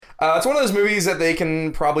It's one of those movies that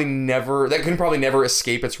can probably never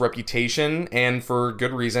escape its reputation, and for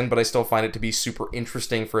good reason, but I still find it to be super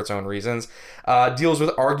interesting for its own reasons. Deals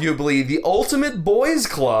with arguably the ultimate boys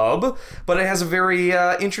club, but it has a very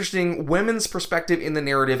interesting women's perspective in the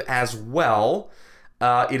narrative as well.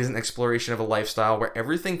 It is an exploration of a lifestyle where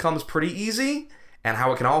everything comes pretty easy, and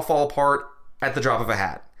how it can all fall apart at the drop of a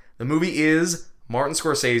hat. The movie is Martin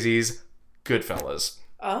Scorsese's Goodfellas.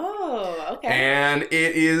 Oh, okay. And it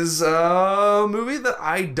is a movie that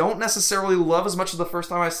I don't necessarily love as much as the first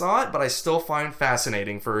time I saw it, but I still find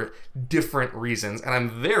fascinating for different reasons. And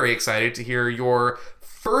I'm very excited to hear your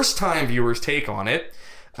first-time viewers' take on it.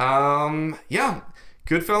 Goodfellas,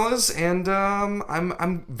 and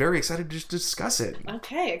I'm very excited to discuss it.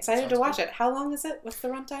 Okay, excited to watch it. How long is it? What's the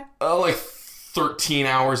runtime? Like 13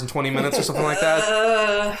 hours and 20 minutes or something like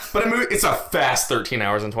that. But it's a fast 13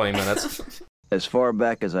 hours and 20 minutes. As far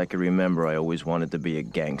back as I can remember, I always wanted to be a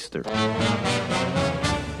gangster.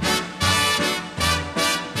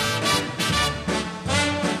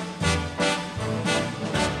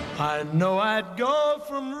 I know I'd go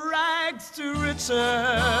from rags to riches.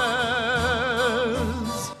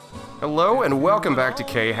 Hello and welcome back to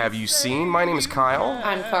K Have You Seen? My name is Kyle.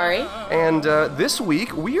 I'm Kari. And this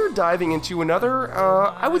week we are diving into another,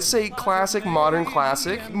 I would say modern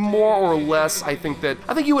classic. More or less, I think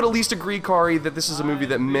you would at least agree, Kari, that this is a movie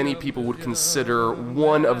that many people would consider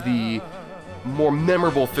one of the more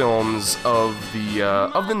memorable films of the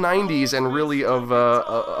 90s and really of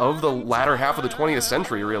the latter half of the 20th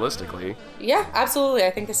century, realistically. Yeah, absolutely. I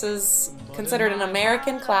think this is considered an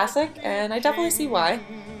American classic, and I definitely see why.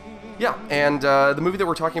 Yeah, and the movie that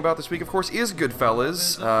we're talking about this week, of course, is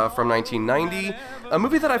Goodfellas from 1990, a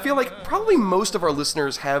movie that I feel like probably most of our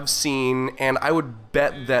listeners have seen, and I would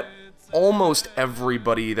bet that almost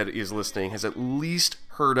everybody that is listening has at least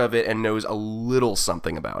heard of it and knows a little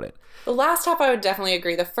something about it. The last half, I would definitely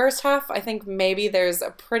agree. The first half, I think maybe there's a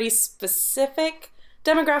pretty specific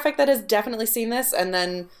demographic that has definitely seen this, and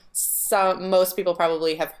then most people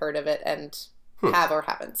probably have heard of it and have or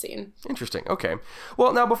haven't seen. Interesting. Okay.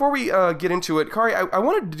 Well, now before we get into it, Kari, I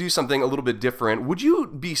wanted to do something a little bit different. Would you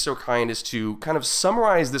be so kind as to kind of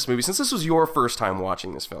summarize this movie, since this was your first time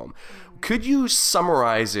watching this film? Could you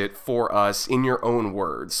summarize it for us in your own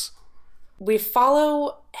words? We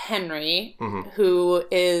follow Henry, who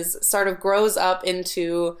grows up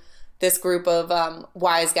into this group of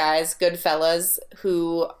wise guys, good fellas,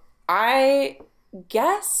 who I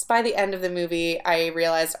guess by the end of the movie I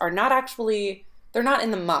realized they're not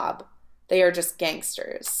in the mob. They are just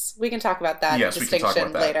gangsters. We can talk about that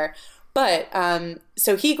distinction later. But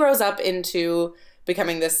so he grows up into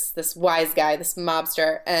becoming this wise guy, this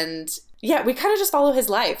mobster, and yeah, we kind of just follow his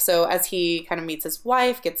life. So as he kind of meets his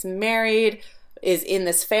wife, gets married, is in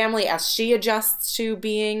this family, as she adjusts to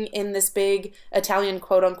being in this big Italian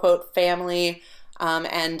quote-unquote family,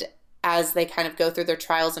 and as they kind of go through their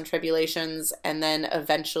trials and tribulations and then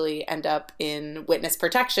eventually end up in witness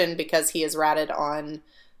protection because he is ratted on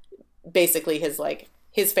basically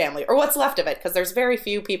his family, or what's left of it, because there's very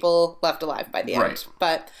few people left alive by the end. Right.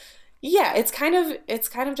 But yeah, it's kind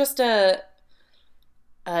of just a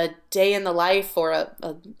day in the life, or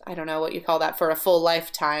a I don't know what you call that, for a full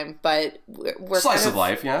lifetime, but we're slice of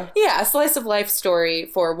life, yeah? Yeah, a slice of life story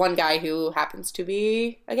for one guy who happens to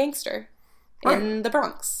be a gangster. Right. In the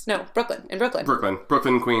Bronx. No, Brooklyn. In Brooklyn.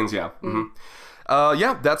 Brooklyn, Queens, yeah.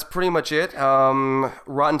 Yeah, that's pretty much it.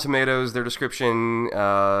 Rotten Tomatoes, their description,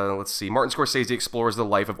 let's see. Martin Scorsese explores the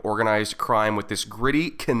life of organized crime with this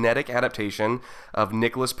gritty, kinetic adaptation of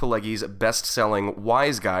Nicholas Pileggi's best-selling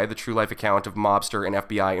Wise Guy, the true-life account of mobster and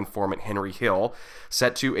FBI informant Henry Hill.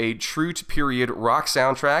 Set to a true-to-period rock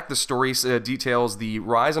soundtrack, the story details the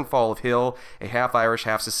rise and fall of Hill, a half-Irish,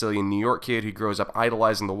 half-Sicilian New York kid who grows up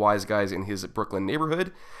idolizing the wise guys in his Brooklyn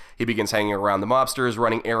neighborhood. He begins hanging around the mobsters,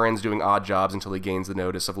 running errands, doing odd jobs until he gains the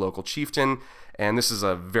notice of local chieftain. And this is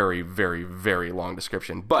a very, very, very long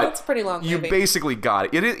description. But it's pretty long. You basically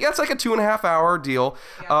got it. It's like a 2.5 hour deal.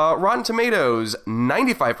 Yeah. Rotten Tomatoes,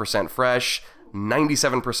 95% fresh,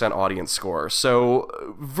 97% audience score. So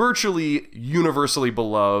virtually universally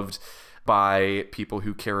beloved by people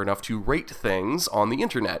who care enough to rate things on the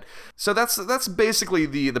internet. So that's basically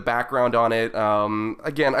the background on it.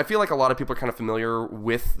 Again, I feel like a lot of people are kind of familiar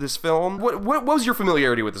with this film. What was your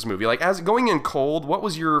familiarity with this movie? Like, as going in cold, what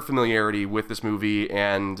was your familiarity with this movie,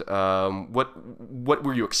 and what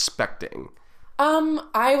were you expecting?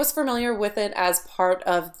 I was familiar with it as part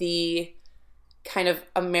of the kind of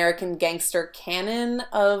American gangster canon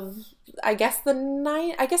of, I guess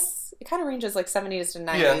it kind of ranges like 70s to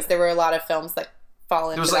 90s. Yeah. There were a lot of films that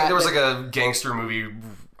fall into there was that. like a gangster movie.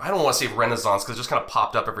 I don't want to say Renaissance because it just kind of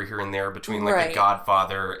popped up every here and there between like The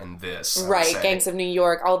Godfather and this. Right, Gangs of New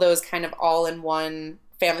York, all those kind of all in one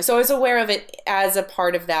family. So I was aware of it as a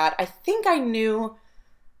part of that. I think I knew,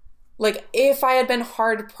 like, if I had been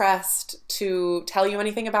hard pressed to tell you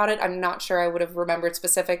anything about it, I'm not sure I would have remembered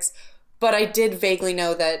specifics. But I did vaguely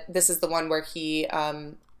know that this is the one where he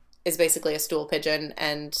is basically a stool pigeon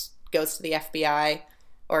and goes to the FBI.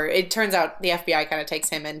 Or it turns out the FBI kind of takes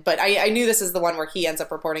him in. But I knew this is the one where he ends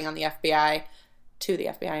up reporting on the FBI. To the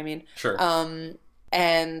FBI, I mean. Sure.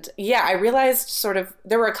 And yeah, I realized sort of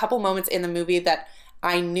there were a couple moments in the movie that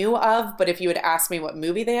I knew of, but if you had asked me what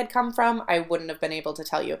movie they had come from, I wouldn't have been able to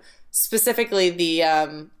tell you. Specifically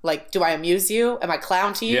the, like, do I amuse you? Am I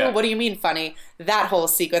clown to you? Yeah. What do you mean funny? That whole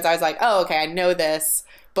sequence, I was like, oh, okay, I know this.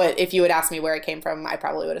 But if you had asked me where it came from, I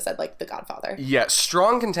probably would have said, like, The Godfather. Yeah,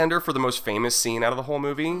 strong contender for the most famous scene out of the whole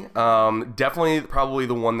movie. Definitely probably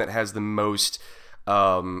the one that has the most,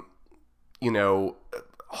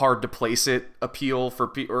 hard to place it appeal for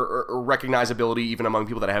or recognizability even among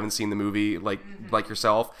people that haven't seen the movie like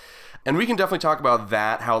yourself. And we can definitely talk about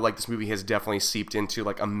that, how like this movie has definitely seeped into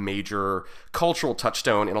like a major cultural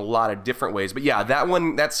touchstone in a lot of different ways. But yeah,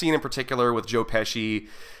 that scene in particular with Joe Pesci,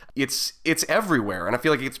 it's everywhere, and I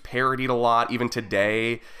feel like it's parodied a lot even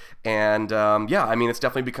today. And I mean, it's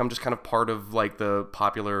definitely become just kind of part of like the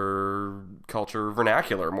popular culture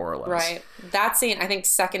vernacular, more or less. Right. That scene, I think,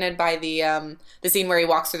 seconded by the scene where he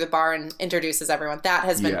walks through the bar and introduces everyone. That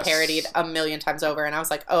has been parodied a million times over, and I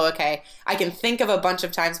was like, oh, okay. I can think of a bunch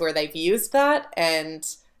of times where they've used that, and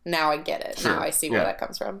now I get it. Sure. Now I see where that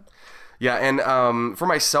comes from. Yeah, and for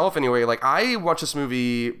myself anyway, like I watched this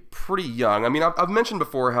movie pretty young. I mean, I've mentioned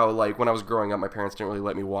before how like when I was growing up, my parents didn't really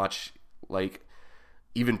let me watch like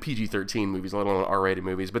even PG-13 movies, let alone R-rated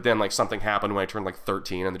movies. But then like something happened when I turned like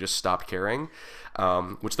 13 and they just stopped caring,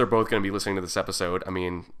 which they're both going to be listening to this episode. I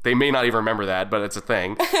mean, they may not even remember that, but it's a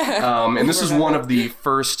thing. And this is one of the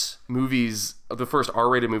first movies, the first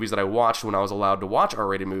R-rated movies that I watched when I was allowed to watch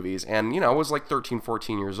R-rated movies. And, I was like 13,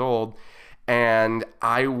 14 years old. And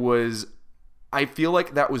I feel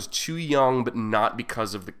like that was too young, but not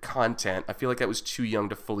because of the content. I feel like that was too young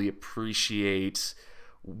to fully appreciate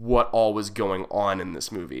what all was going on in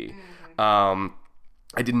this movie. I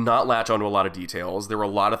did not latch onto a lot of details. There were a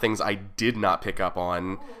lot of things I did not pick up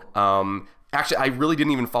on. Actually, I really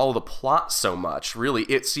didn't even follow the plot so much, really.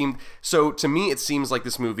 To me, it seems like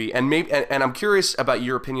this movie, and I'm curious about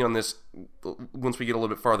your opinion on this once we get a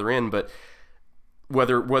little bit farther in, but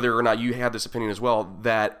whether or not you had this opinion as well,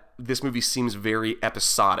 that this movie seems very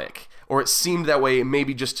episodic, or it seemed that way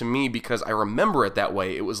maybe just to me because I remember it that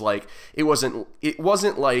way. It was like it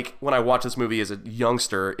wasn't like when I watched this movie as a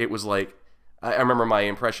youngster. It was like I remember my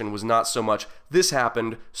impression was not so much this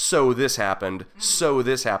happened, so this happened, so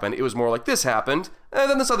this happened. It was more like this happened,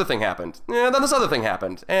 and then this other thing happened, and then this other thing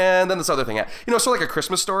happened, and then this other thing happened. Sort of like a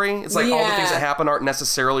Christmas Story. It's like all the things that happen aren't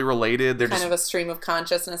necessarily related. They're kind of a stream of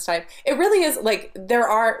consciousness type. It really is like there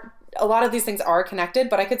are a lot of these things are connected,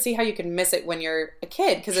 but I could see how you can miss it when you're a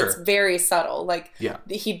kid because it's very subtle. Like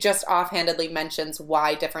he just offhandedly mentions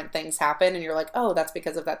why different things happen, and you're like, oh, that's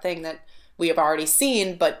because of that thing that we have already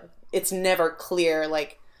seen, but it's never clear.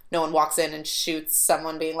 Like no one walks in and shoots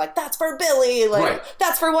someone being like, that's for Billy, like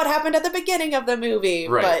that's for what happened at the beginning of the movie,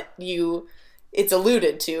 but it's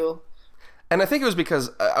alluded to. And I think it was because,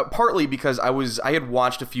 partly because I had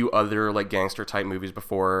watched a few other like gangster type movies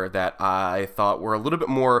before that I thought were a little bit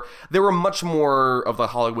more, they were much more of the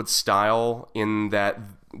Hollywood style in that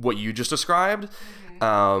what you just described.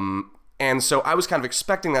 And so I was kind of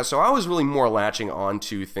expecting that. So I was really more latching on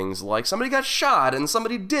to things like somebody got shot and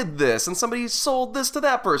somebody did this and somebody sold this to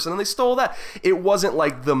that person and they stole that. It wasn't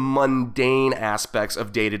like the mundane aspects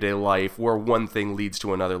of day-to-day life where one thing leads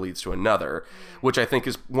to another, which I think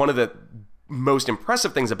is one of the most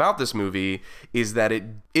impressive things about this movie is that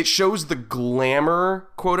it shows the glamour,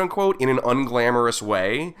 quote unquote, in an unglamorous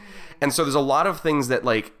way. And so there's a lot of things that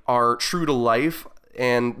like are true to life.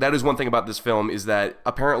 And that is one thing about this film is that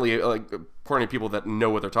apparently, like, according to people that know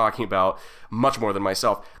what they're talking about much more than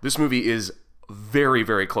myself, this movie is very,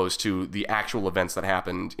 very close to the actual events that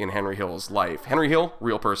happened in Henry Hill's life. Henry Hill,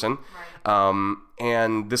 real person.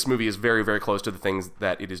 And this movie is very, very close to the things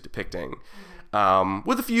that it is depicting.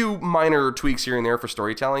 With a few minor tweaks here and there for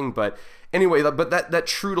storytelling, but anyway, but that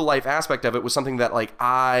true to life aspect of it was something that like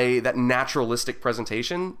that naturalistic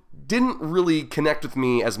presentation didn't really connect with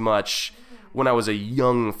me as much when I was a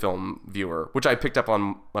young film viewer, which I picked up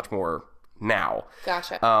on much more now.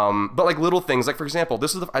 Gotcha. But like little things, like for example,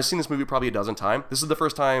 I've seen this movie probably a dozen times. This is the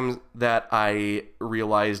first time that I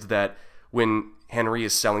realized that when Henry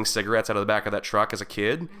is selling cigarettes out of the back of that truck as a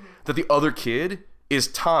kid, that the other kid is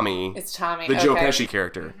Tommy. It's Tommy. The Joe okay. Pesci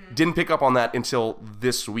character. Didn't pick up on that until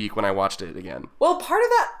this week when I watched it again. Well, part of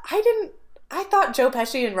that, I thought Joe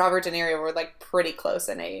Pesci and Robert De Niro were like pretty close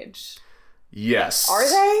in age. Yes. Are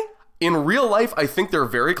they? In real life, I think they're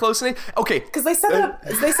very close in age. Okay. Because they set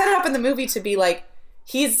it up in the movie to be like,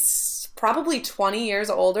 he's probably 20 years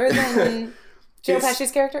older than Joe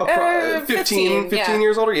Pesci's character. 15 yeah.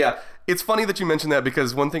 years older, yeah. It's funny that you mentioned that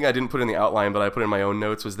because one thing I didn't put in the outline, but I put in my own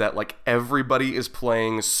notes, was that like everybody is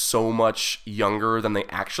playing so much younger than they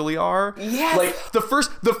actually are. Yes. Like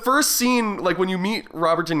the first scene, like when you meet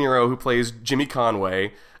Robert De Niro, who plays Jimmy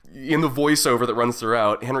Conway, in the voiceover that runs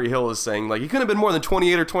throughout, Henry Hill is saying like he couldn't have been more than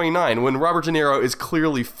 28 or 29 when Robert De Niro is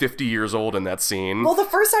clearly 50 years old in that scene. Well, the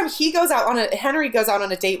first time Henry goes out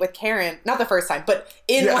on a date with Karen, not the first time, but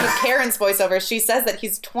in one of Karen's voiceovers, she says that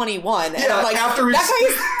he's 21. And I'm like, that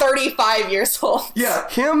guy's 35 years old. Yeah,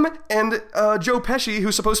 him and Joe Pesci,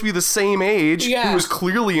 who's supposed to be the same age, who is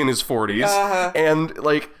clearly in his 40s, and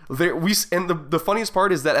like the funniest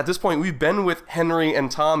part is that at this point we've been with Henry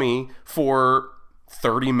and Tommy for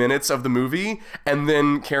 30 minutes of the movie, and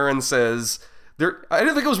then Karen says, I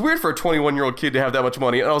didn't think it was weird for a 21-year-old kid to have that much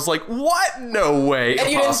money. And I was like, what? No way. And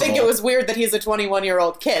you didn't think it was weird that he's a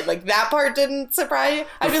 21-year-old kid. Like, that part didn't surprise you?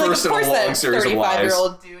 I'd be like, of course that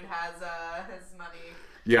 35-year-old dude has his money.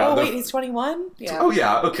 Yeah. Oh, wait, he's 21? Yeah. Oh,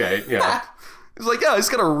 yeah, okay, yeah. He's like, yeah, he's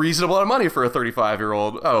got a reasonable amount of money for a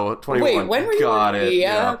 35-year-old. Oh, 21. Wait, when were you? Got it.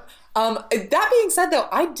 Yeah. That being said, though,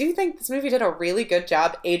 I do think this movie did a really good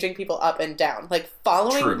job aging people up and down. Like,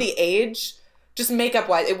 following the age, just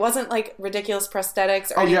makeup-wise. It wasn't, like, ridiculous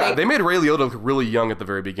prosthetics or anything. Oh, yeah. They made Ray Liotta look really young at the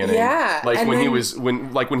very beginning. Yeah. Like, when he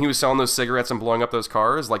was selling those cigarettes and blowing up those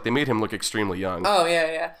cars, like, they made him look extremely young. Oh,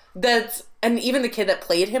 yeah. And even the kid that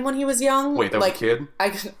played him when he was young. Wait, that was a kid?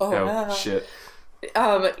 Shit.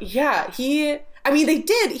 Yeah, he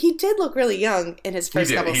did look really young in his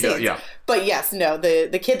first couple scenes. Yeah. But yes, no,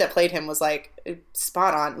 the kid that played him was like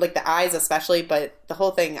spot on, like the eyes especially, but the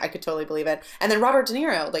whole thing I could totally believe it. And then Robert De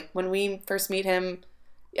Niro, like when we first meet him,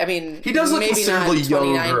 I mean, he does look maybe considerably not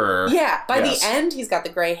 29. younger. Yeah, by the end, he's got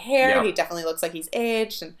the gray hair. Yeah. He definitely looks like he's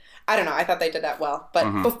aged, and I don't know. I thought they did that well.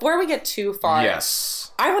 But before we get too far,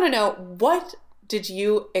 yes, I want to know, what did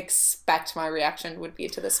you expect my reaction would be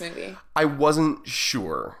to this movie? I wasn't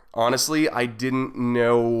sure. Honestly, I didn't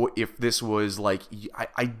know if this was like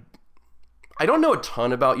I don't know a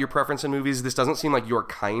ton about your preference in movies. This doesn't seem like your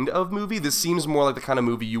kind of movie. This seems more like the kind of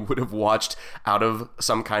movie you would have watched out of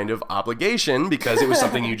some kind of obligation because it was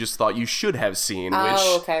something you just thought you should have seen.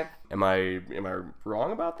 Oh, okay. Am I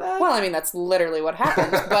wrong about that? Well, I mean, that's literally what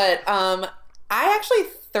happened. But I actually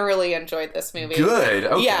thoroughly enjoyed this movie. Good.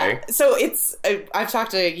 Okay. Yeah. So I've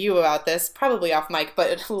talked to you about this, probably off mic,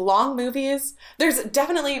 but long movies, there's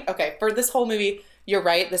definitely, okay, for this whole movie, you're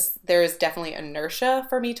right. There is definitely inertia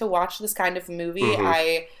for me to watch this kind of movie.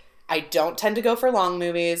 I don't tend to go for long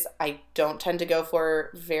movies. I don't tend to go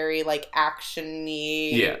for very like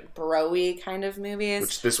action-y, bro-y kind of movies.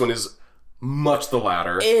 Which this one is much the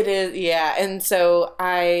latter. It is, yeah. And so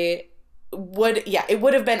I would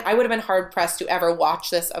have been hard pressed to ever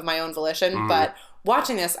watch this of my own volition, but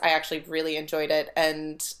watching this, I actually really enjoyed it,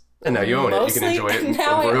 and now you own it. You can enjoy it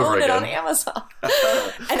now over and I over own it again on Amazon.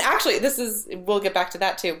 And actually, we'll get back to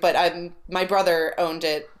that too, but my brother owned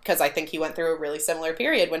it because I think he went through a really similar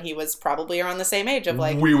period when he was probably around the same age of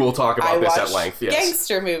like, we will talk about this at length. Yes.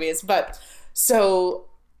 Gangster movies, but so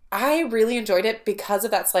I really enjoyed it because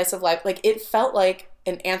of that slice of life. Like, it felt like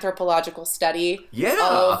an anthropological study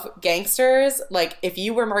of gangsters. Like, if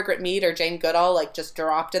you were Margaret Mead or Jane Goodall, like, just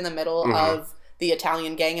dropped in the middle of the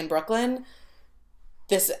Italian gang in Brooklyn,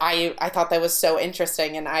 I thought that was so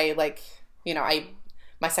interesting. And my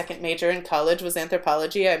second major in college was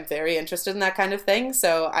anthropology. I'm very interested in that kind of thing.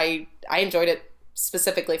 So I enjoyed it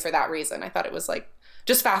specifically for that reason. I thought it was like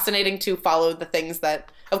just fascinating to follow the things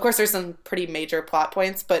that, of course, there's some pretty major plot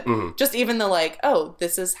points, but just even the like, oh,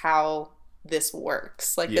 this is how this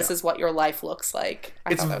works. Like, this is what your life looks like.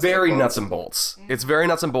 It's very nuts and bolts. It's very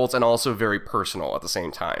nuts and bolts and also very personal at the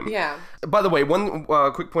same time. Yeah. By the way, one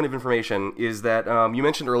quick point of information is that you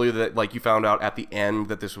mentioned earlier that like you found out at the end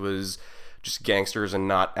that this was just gangsters and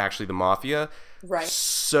not actually the mafia. Right.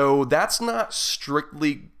 So that's not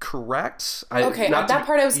strictly correct. That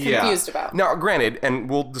part I was confused about. Now, granted, and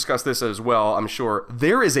we'll discuss this as well, I'm sure,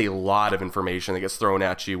 there is a lot of information that gets thrown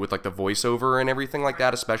at you with like the voiceover and everything like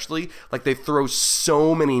that, especially. Like, they throw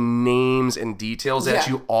so many names and details at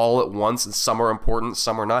you all at once, and some are important,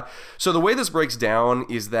 some are not. So the way this breaks down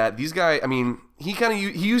is that these guys, I mean, he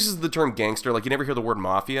uses the term gangster, like you never hear the word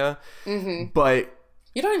mafia, but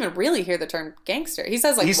You don't even really hear the term gangster. He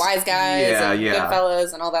says, like, wise guys yeah, and yeah.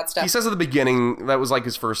 Goodfellas and all that stuff. He says at the beginning, that was like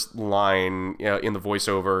his first line in the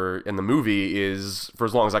voiceover in the movie is, for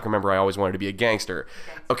as long as I can remember, I always wanted to be a gangster.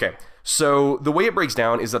 Okay, so the way it breaks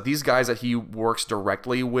down is that these guys that he works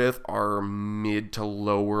directly with are mid to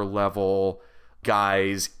lower level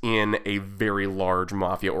guys in a very large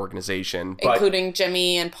mafia organization. Including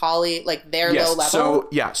Jimmy and Paulie, like, they're low level?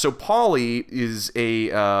 So Paulie is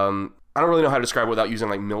a... I don't really know how to describe it without using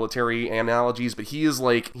like military analogies, but he's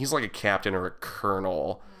like a captain or a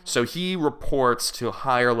colonel. So he reports to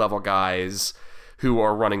higher level guys who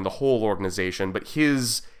are running the whole organization, but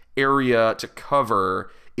his area to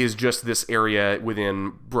cover is just this area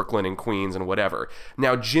within Brooklyn and Queens and whatever.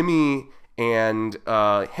 Now Jimmy and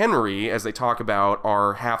Henry, as they talk about,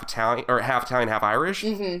 are half Italian, half Irish.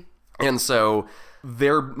 Mm-hmm. And so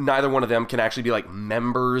neither one of them can actually be like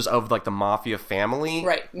members of like the mafia family,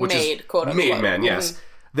 right? Made, quote unquote, made men. Yes,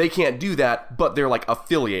 they can't do that, but they're like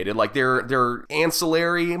affiliated, like they're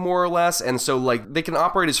ancillary more or less, and so like they can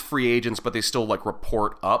operate as free agents, but they still like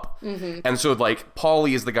report up. And so like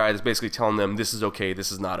Paulie is the guy that's basically telling them this is okay,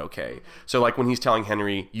 this is not okay. So like when he's telling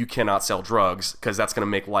Henry, you cannot sell drugs because that's going to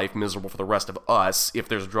make life miserable for the rest of us if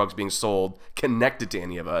there's drugs being sold connected to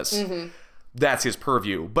any of us. That's his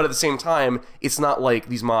purview. But at the same time, it's not like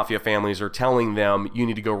these mafia families are telling them, you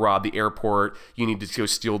need to go rob the airport, you need to go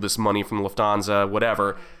steal this money from Lufthansa,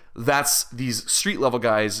 whatever. That's these street level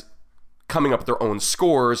guys coming up with their own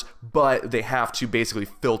scores, but they have to basically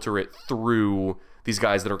filter it through these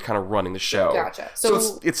guys that are kind of running the show. Gotcha.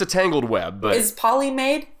 So it's a tangled web. But is Paulie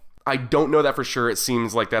made? I don't know that for sure. It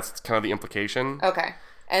seems like that's kind of the implication. Okay.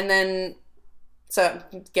 And then, so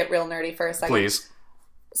get real nerdy for a second. Please.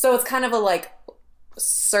 So it's kind of a like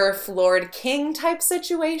surf lord king type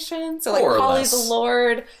situation. So like Paulie's the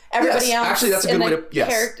lord, everybody else. Actually, that's a good way to.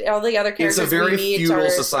 Yes. All the other characters. It's a very feudal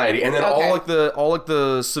society, and then all like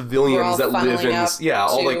the civilians that live in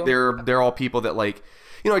all like they're all people that like,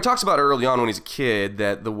 he talks about early on when he's a kid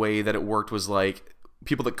that the way that it worked was like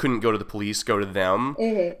people that couldn't go to the police go to them,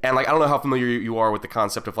 and like I don't know how familiar you are with the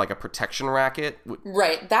concept of like a protection racket.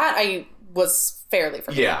 Right, that I was fairly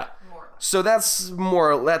familiar. Yeah. So that's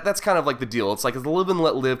that's kind of like the deal. It's like a live and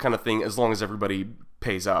let live kind of thing as long as everybody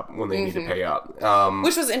pays up when they need to pay up.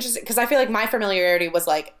 Which was interesting because I feel like my familiarity was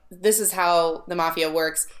like, this is how the mafia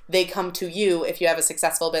works. They come to you if you have a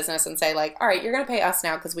successful business and say like, all right, you're going to pay us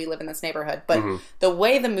now because we live in this neighborhood. But the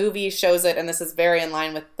way the movie shows it, and this is very in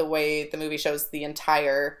line with the way the movie shows the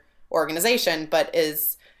entire organization, but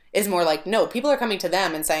is more like, no, people are coming to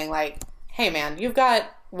them and saying like, hey man, you've got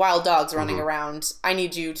wild dogs running around. I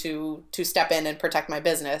need you to step in and protect my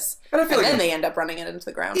business. And then they end up running it into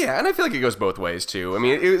the ground. Yeah, and I feel like it goes both ways too. I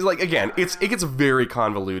mean, it was like, again, it gets very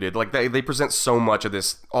convoluted. Like they present so much of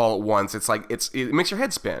this all at once. It's like it makes your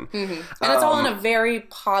head spin. And it's all in a very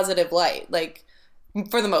positive light, like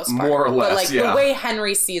for the most part. More or less, but like the way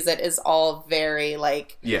Henry sees it is all very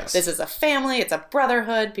like, yes, this is a family, it's a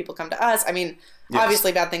brotherhood, people come to us. I mean,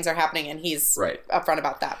 obviously bad things are happening and he's upfront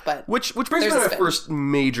about that, but which brings me to my first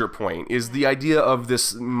major point is the idea of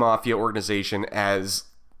this mafia organization as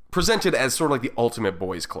presented as sort of like the ultimate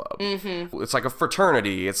boys club. It's like a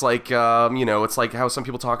fraternity. It's like it's like how some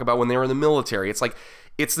people talk about when they were in the military. It's like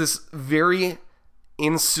it's this very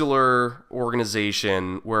insular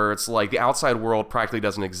organization where it's like the outside world practically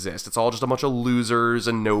doesn't exist. It's all just a bunch of losers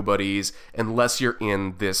and nobodies unless you're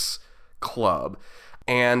in this club.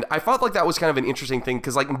 And I felt like that was kind of an interesting thing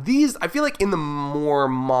because like I feel like in the more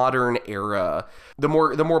modern era, the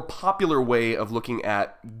more popular way of looking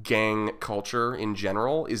at gang culture in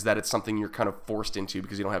general is that it's something you're kind of forced into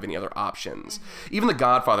because you don't have any other options. Even The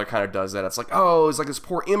Godfather kind of does that. It's like, oh, it's like this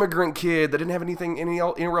poor immigrant kid that didn't have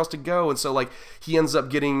anywhere else to go, and so like he ends up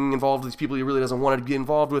getting involved with these people he really doesn't want to get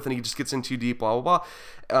involved with, and he just gets in too deep, blah blah blah.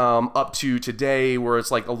 Up to today, where it's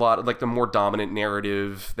like a lot of like the more dominant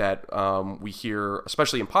narrative that we hear,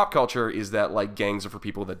 especially in pop culture, is that like gangs are for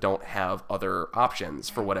people that don't have other options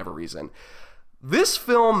for whatever reason. This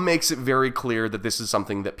film makes it very clear that this is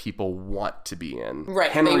something that people want to be in. Right.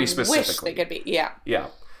 Henry they specifically. Wish they could be. Yeah. Yeah.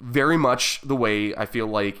 Very much the way I feel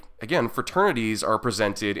like, again, fraternities are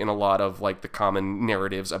presented in a lot of like the common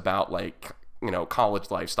narratives about like,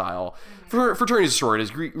 college lifestyle. Fraternities,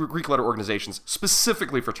 sororities, Greek letter organizations,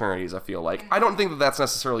 specifically fraternities, I feel like. I don't think that that's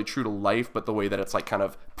necessarily true to life, but the way that it's like kind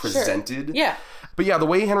of presented. Sure. Yeah. But yeah, the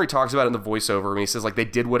way Henry talks about it in the voiceover, when he says like they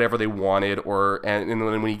did whatever they wanted, and then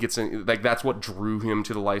when he gets in, like that's what drew him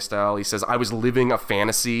to the lifestyle. He says, I was living a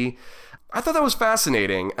fantasy. I thought that was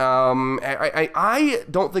fascinating. I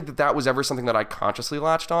don't think that was ever something that I consciously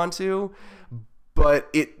latched onto,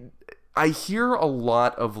 but I hear a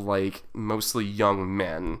lot of like mostly young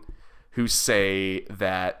men who say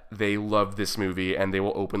that they love this movie and they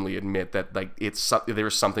will openly admit that like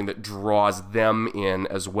there's something that draws them in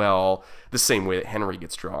as well, the same way that Henry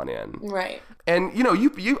gets drawn in. Right. And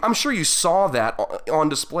you I'm sure you saw that on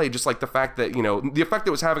display, just like the fact that the effect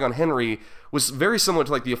it was having on Henry was very similar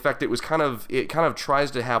to like the effect it kind of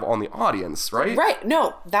tries to have on the audience, right? Right.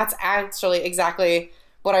 No, that's actually exactly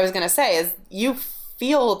what I was going to say is you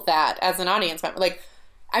feel that as an audience member. Like,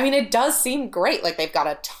 I mean, it does seem great. Like, they've got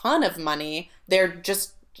a ton of money. They're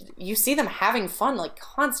just, you see them having fun, like,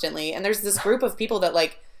 constantly. And there's this group of people that,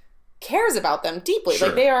 like, cares about them deeply. Sure.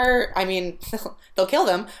 Like, they are, I mean, they'll kill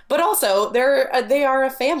them. But also, they are a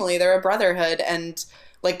family. They're a brotherhood. And,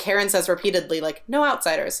 like Karen says repeatedly, like, no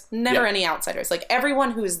outsiders. Never any outsiders. Like,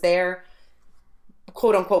 everyone who's there,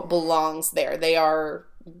 quote unquote, belongs there. They are,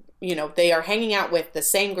 they are hanging out with the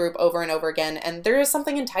same group over and over again. And there is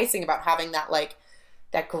something enticing about having that, like,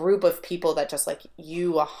 that group of people that just, like,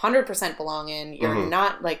 you 100% belong in. You're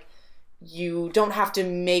not, like, you don't have to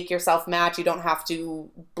make yourself match. You don't have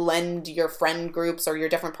to blend your friend groups or your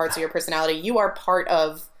different parts of your personality. You are part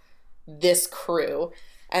of this crew.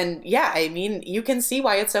 And, yeah, I mean, you can see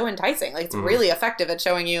why it's so enticing. Like, it's really effective at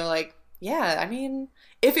showing you, like, yeah, I mean,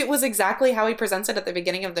 if it was exactly how he presents it at the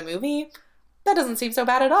beginning of the movie, that doesn't seem so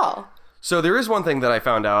bad at all. So there is one thing that I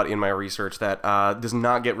found out in my research that does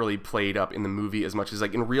not get really played up in the movie as much as,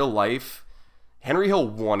 like, in real life, Henry Hill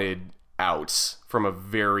wanted outs from a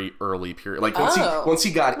very early period. Like, once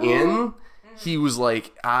he got in, he was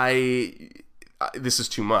like, this is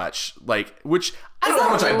too much. Like, which I don't know how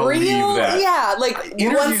much I believe that. Yeah, like,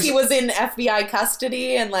 once he was in FBI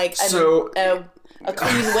custody and, like, a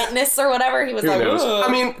clean witness or whatever, he was like,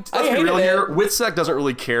 I mean, let's be real here. WITSEC doesn't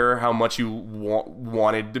really care how much you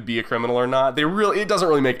wanted to be a criminal or not. It doesn't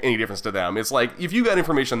really make any difference to them. It's like, if you got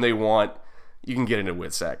information they want, you can get into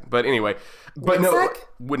WITSEC. But anyway, no,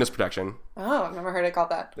 witness protection. Oh, I've never heard it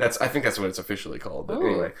called that. I think that's what it's officially called. But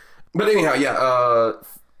anyway. But anyhow, yeah,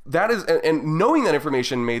 that is, and knowing that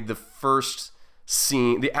information made the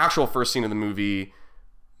actual first scene of the movie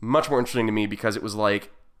much more interesting to me, because it was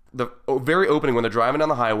like, the very opening when they're driving down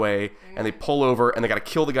the highway and they pull over and they got to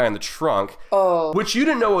kill the guy in the trunk, which you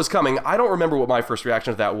didn't know was coming. I don't remember what my first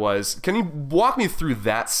reaction to that was. Can you walk me through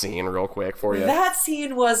that scene real quick for you? That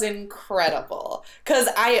scene was incredible, because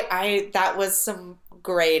that was some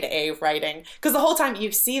grade A writing, because the whole time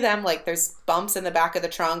you see them, like, there's bumps in the back of the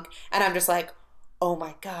trunk and I'm just like, oh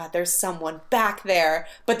my God, there's someone back there.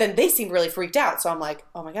 But then they seem really freaked out, so I'm like,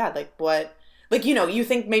 oh my God, like, what? Like, you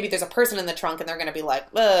think maybe there's a person in the trunk and they're going to be like,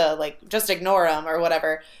 just ignore them or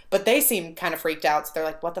whatever. But they seem kind of freaked out. So they're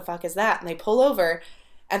like, what the fuck is that? And they pull over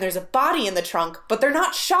and there's a body in the trunk. But they're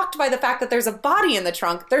not shocked by the fact that there's a body in the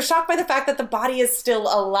trunk. They're shocked by the fact that the body is still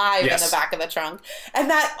alive in the back of the trunk. And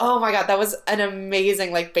that, oh my God, that was an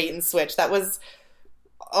amazing, like, bait and switch. That was,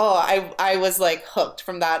 I was, like, hooked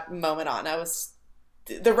from that moment on.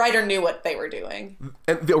 The writer knew what they were doing.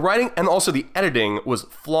 And the writing and also the editing was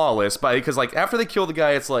flawless, because, like, after they kill the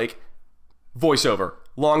guy, it's like voiceover.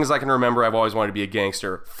 Long as I can remember, I've always wanted to be a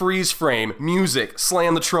gangster. Freeze frame, music,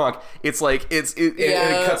 slam the trunk. It's like and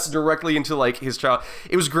it cuts directly into, like, his child.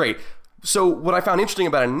 It was great. So what I found interesting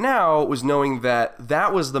about it now was knowing that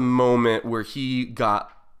was the moment where he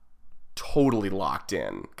got totally locked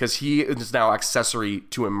in, because he is now accessory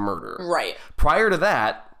to a murder. Right. Prior to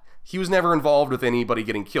that, he was never involved with anybody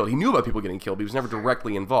getting killed. He knew about people getting killed, but he was never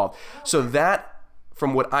directly involved. So that,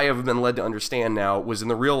 from what I have been led to understand now, was in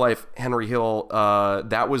the real life Henry Hill,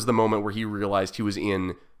 that was the moment where he realized he was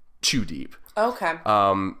in too deep. Okay.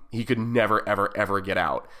 He could never, ever, ever get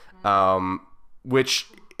out. And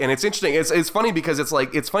it's interesting. It's funny because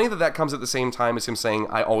it's funny that comes at the same time as him saying,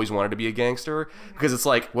 I always wanted to be a gangster, because it's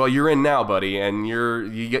like, well, you're in now, buddy, and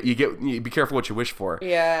you be careful what you wish for.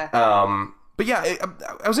 Yeah. But yeah,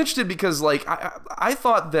 I was interested because, like, I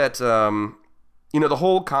thought that, the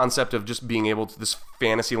whole concept of just being able to, this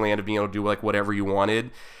fantasy land of being able to do, like, whatever you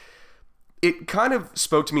wanted, it kind of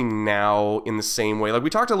spoke to me now in the same way. Like,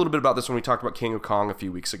 we talked a little bit about this when we talked about King of Kong a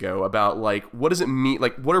few weeks ago, about, like, what does it mean?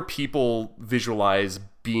 Like, what do people visualize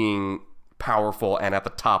being powerful and at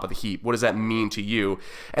the top of the heap? What does that mean to you?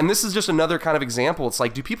 And this is just another kind of example. It's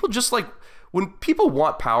like, do people just, like, when people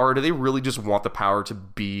want power, do they really just want the power to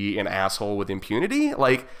be an asshole with impunity?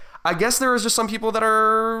 Like, I guess there is just some people that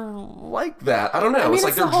are like that. I don't know. I mean, it's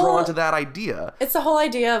like they're drawn to that idea. It's the whole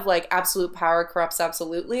idea of, like, absolute power corrupts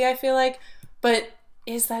absolutely, I feel like. But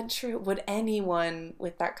is that true? Would anyone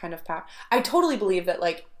with that kind of power? I totally believe that,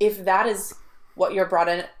 like, if that is what you're brought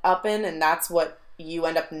up in and that's what you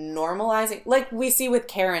end up normalizing, like we see with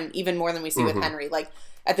Karen even more than we see with Henry. Like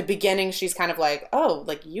at the beginning, she's kind of like, oh,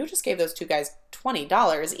 like you just gave those two guys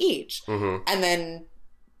 $20 each. And then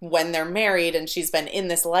when they're married and she's been in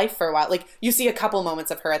this life for a while, like you see a couple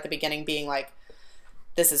moments of her at the beginning being like,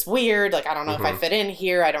 this is weird. Like, I don't know if I fit in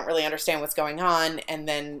here. I don't really understand what's going on. And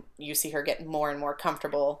then you see her get more and more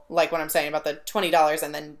comfortable. Like what I'm saying about the $20.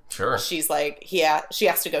 And then she's like, she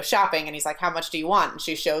has to go shopping. And he's like, how much do you want? And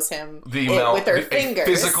she shows him the amount, with her fingers.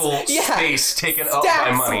 Physical space taken up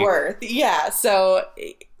by money. Worth. Yeah. So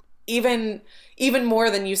even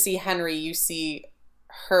more than you see Henry, you see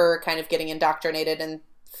her kind of getting indoctrinated and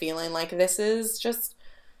feeling like this is,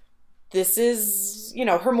 you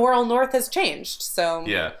know, her moral north has changed. So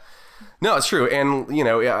yeah, no, it's true. And you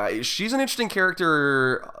know, she's an interesting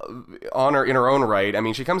character in her own right. I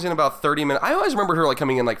mean, she comes in about 30 minutes. I always remember her like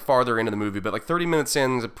coming in like farther into the movie, but like 30 minutes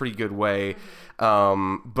in is a pretty good way.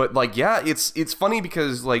 But like, yeah, it's funny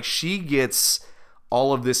because like she gets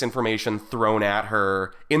all of this information thrown at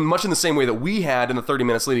her in much in the same way that we had in the 30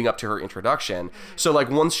 minutes leading up to her introduction. So like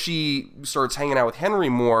once she starts hanging out with Henry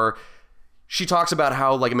more, she talks about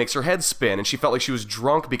how like it makes her head spin and she felt like she was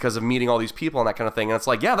drunk because of meeting all these people and that kind of thing. And it's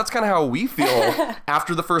like, yeah, that's kind of how we feel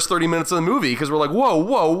after the first 30 minutes of the movie, because we're like,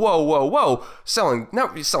 whoa, selling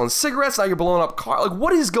cigarettes, now you're blowing up car. Like,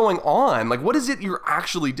 what is going on? Like, what is it you're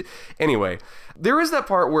actually Anyway, there is that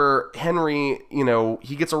part where Henry, you know,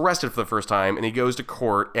 he gets arrested for the first time and he goes to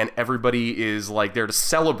court and everybody is like there to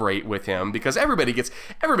celebrate with him because everybody gets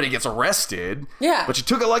arrested. Yeah. But you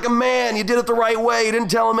took it like a man. You did it the right way. You didn't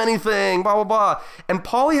tell him anything. Blah, blah, blah. And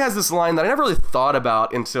Paulie has this line that I never really thought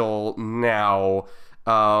about until now.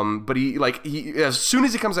 But as soon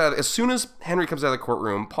as Henry comes out of the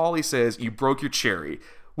courtroom, Paulie says, "You broke your cherry."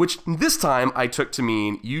 Which this time I took to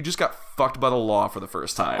mean you just got fucked by the law for the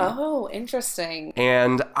first time. Oh, interesting.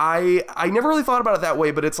 And I never really thought about it that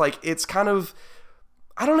way, but it's like, it's kind of,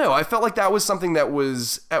 I don't know. I felt like that was something that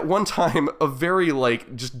was at one time a very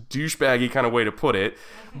like just douchebaggy kind of way to put it,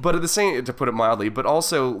 but at the same, to put it mildly, but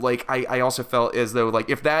also like, I also felt as though like,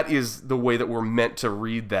 if that is the way that we're meant to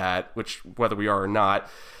read that, which whether we are or not,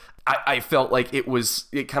 I felt like it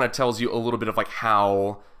kind of tells you a little bit of like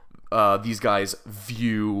how these guys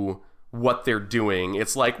view what they're doing.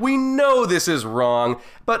 It's like, we know this is wrong,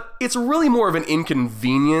 but it's really more of an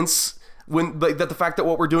inconvenience that the fact that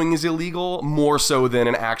what we're doing is illegal, more so than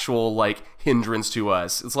an actual like hindrance to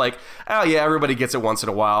us. It's like, oh yeah, everybody gets it once in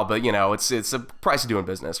a while, but you know, it's a price of doing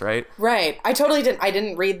business, right? Right. I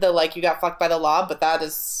didn't read the like you got fucked by the law, but that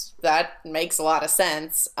makes a lot of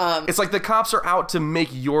sense. It's like the cops are out to make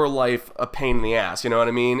your life a pain in the ass. You know what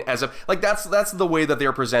I mean? That's the way that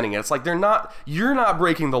they're presenting it. It's like you're not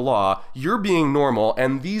breaking the law. You're being normal,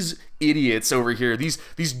 and these idiots over here, these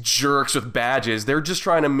jerks with badges, they're just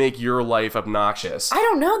trying to make your life obnoxious. I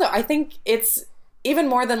don't know though. I think it's even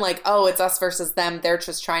more than like, oh, it's us versus them. They're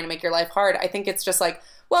just trying to make your life hard. I think it's just like,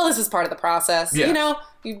 well, this is part of the process. Yeah. You know,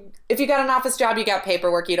 if you got an office job, you got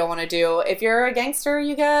paperwork you don't want to do. If you're a gangster,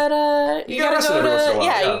 you gotta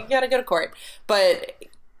go to court. But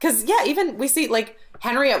because even we see like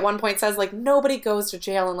Henry at one point says like nobody goes to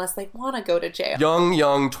jail unless they want to go to jail.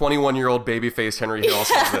 Young 21-year-old baby-faced Henry Hill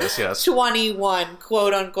says this. Yes, 21,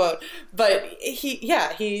 quote unquote. But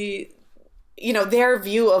he, you know, their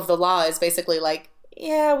view of the law is basically like,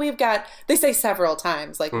 yeah, they say several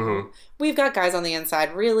times, like, we've got guys on the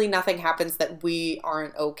inside. Really, nothing happens that we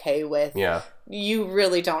aren't okay with. Yeah. You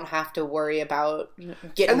really don't have to worry about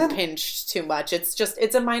getting pinched too much.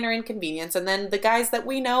 It's a minor inconvenience. And then the guys that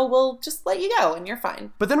we know will just let you go and you're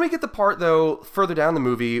fine. But then we get the part, though, further down the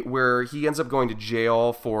movie where he ends up going to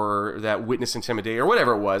jail for that witness intimidation or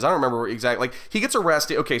whatever it was. I don't remember exactly. Like, he gets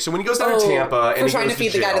arrested. Okay, so when he goes down to Tampa and for trying to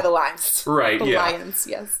feed the guy to the lions. Right, the lions,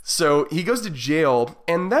 yes. So he goes to jail,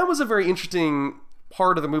 and that was a very interesting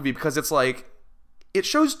part of the movie because it's like, it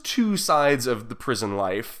shows two sides of the prison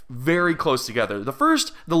life very close together. The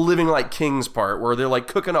first, the living like kings part, where they're like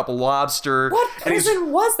cooking up lobster. What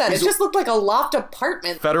prison was that? It just looked like a loft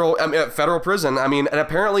apartment. Federal prison. I mean, and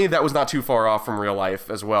apparently that was not too far off from real life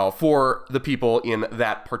as well for the people in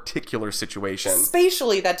that particular situation.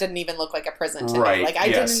 Spatially, that didn't even look like a prison to me. Like, I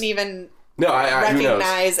didn't even... I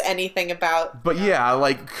recognize anything about. But yeah,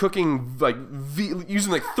 like cooking, like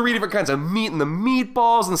using like 3 different kinds of meat and the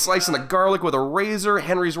meatballs and slicing the garlic with a razor.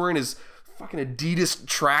 Henry's wearing his fucking Adidas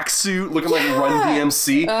tracksuit looking like Run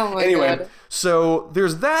DMC. Oh my anyway, God. so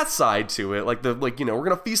there's that side to it, like we're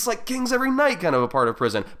gonna feast like kings every night kind of a part of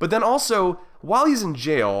prison. But then also, while he's in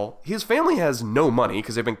jail, his family has no money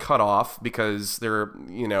because they've been cut off because they're,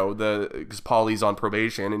 because Paulie's on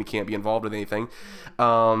probation and he can't be involved with anything.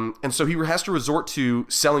 And so he has to resort to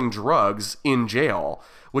selling drugs in jail,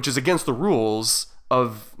 which is against the rules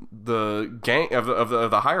of the gang of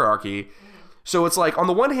the hierarchy. So it's like, on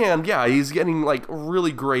the one hand, yeah, he's getting like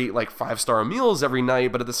really great like 5-star meals every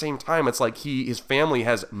night, but at the same time, it's like his family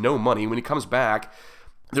has no money. When he comes back,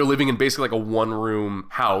 they're living in basically like a 1-room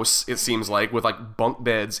house, it seems like, with like bunk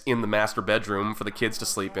beds in the master bedroom for the kids to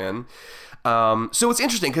sleep in. So it's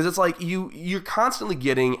interesting because it's like you're constantly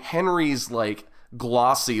getting Henry's like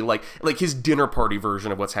glossy, like his dinner party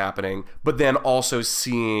version of what's happening, but then also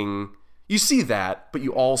you see that, but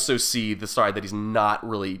you also see the side that he's not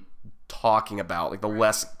really talking about, like the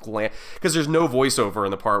less because there's no voiceover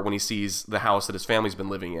in the part when he sees the house that his family's been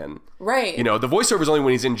living in. Right. The voiceover is only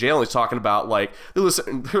when he's in jail and he's talking about like they're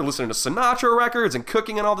listening to Sinatra records and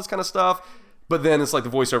cooking and all this kind of stuff. But then it's like the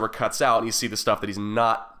voiceover cuts out and you see the stuff that he's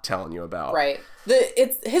not telling you about. Right.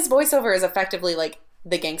 His voiceover is effectively like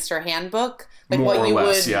the gangster handbook, like More what or you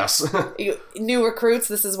less, would. yes. New recruits,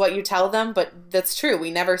 this is what you tell them, but that's true.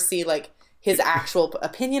 We never see like his actual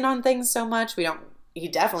opinion on things so much. He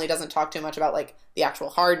definitely doesn't talk too much about like the actual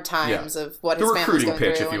hard times of what his family's recruiting going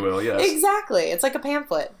pitch, through. if you will, yes. Exactly. It's like a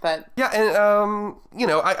pamphlet, but yeah, and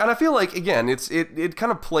I feel like again, it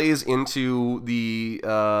kind of plays into the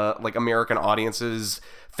like American audience's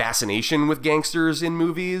fascination with gangsters in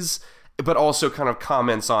movies, but also kind of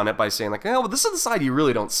comments on it by saying like, well, this is the side you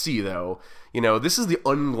really don't see though. This is the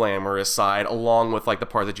unglamorous side, along with like the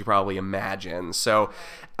part that you probably imagine. So,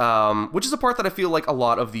 which is a part that I feel like a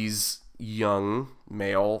lot of these young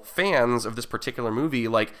male fans of this particular movie,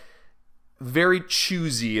 like, very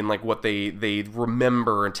choosy in like what they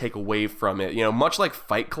remember and take away from it. Much like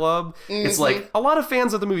Fight Club, it's like a lot of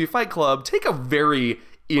fans of the movie Fight Club take a very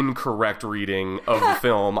incorrect reading of the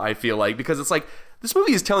film, I feel like, because it's like this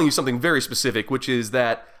movie is telling you something very specific, which is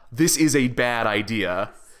that this is a bad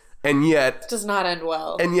idea. And yet... it does not end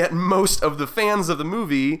well. And yet most of the fans of the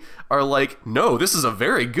movie are like, no, this is a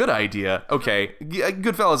very good idea. Okay,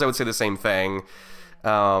 Goodfellas, I would say the same thing.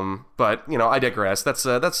 But, I digress. That's.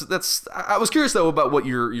 I was curious, though, about what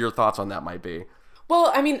your thoughts on that might be.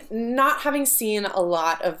 Well, I mean, not having seen a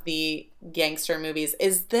lot of the gangster movies,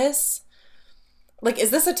 is this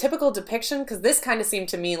a typical depiction? Because this kind of seemed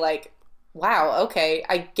to me like, wow, okay,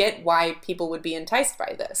 I get why people would be enticed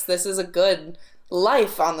by this. This is a good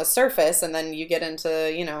life on the surface, and then you get into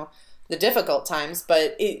the difficult times,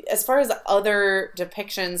 but as far as other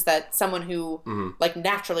depictions that someone who like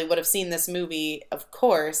naturally would have seen this movie, of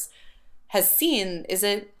course, has seen,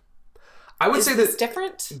 I would say that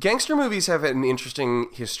different. Gangster movies have an interesting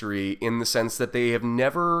history in the sense that they have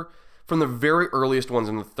never, from the very earliest ones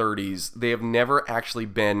in the 30s, they have never actually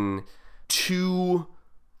been too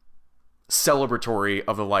celebratory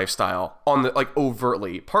of the lifestyle on the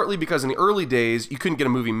overtly, partly because in the early days you couldn't get a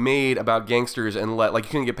movie made about gangsters and you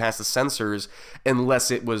couldn't get past the censors unless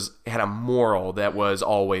it had a moral that was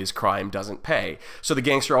always crime doesn't pay. So the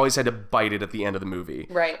gangster always had to bite it at the end of the movie,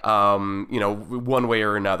 right? One way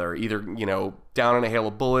or another, either down in a hail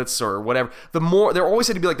of bullets or whatever. There always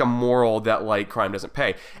had to be like a moral that like crime doesn't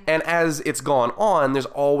pay. And as it's gone on, there's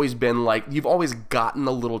always been you've always gotten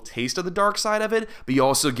a little taste of the dark side of it, but you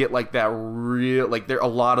also get like that real, there a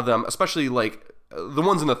lot of them, especially the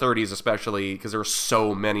ones in the 30s, especially because there were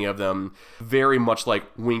so many of them, very much like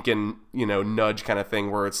wink and nudge kind of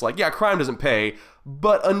thing, where it's like, yeah, crime doesn't pay,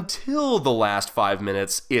 but until the last 5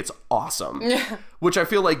 minutes, it's awesome. Yeah. Which I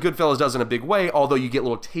feel like Goodfellas does in a big way, although you get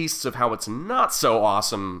little tastes of how it's not so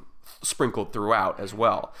awesome sprinkled throughout as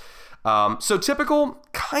well. So typical,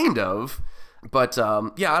 kind of. But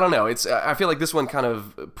yeah, I don't know. I feel like this one kind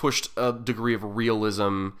of pushed a degree of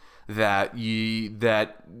realism that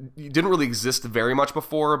didn't really exist very much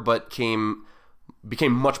before, but became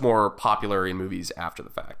much more popular in movies after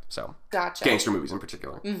the fact. So, gotcha. Gangster movies in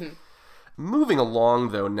particular. Mm-hmm. Moving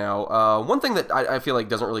along, though, now, one thing that I feel like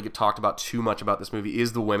doesn't really get talked about too much about this movie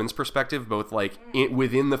is the women's perspective, both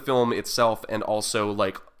within the film itself and also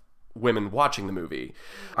women watching the movie.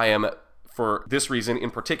 I am, for this reason in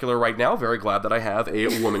particular right now, very glad that I have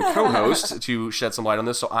a woman co-host to shed some light on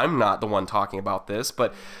this, so I'm not the one talking about this,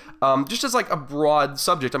 but just as a broad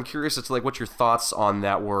subject, I'm curious as to what your thoughts on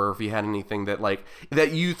that were, if you had anything that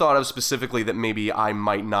that you thought of specifically that maybe I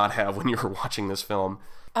might not have when you were watching this film.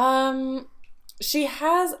 She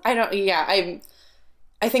has, I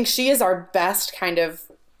think she is our best kind of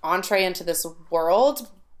entree into this world.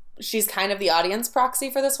 she's kind of the audience proxy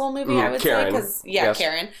for this whole movie, I would Karen. say. Because, Yes.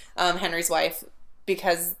 Karen, Henry's wife,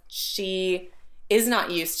 because she is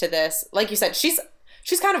not used to this. Like you said, she's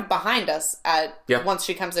kind of behind us once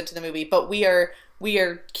she comes into the movie, but we are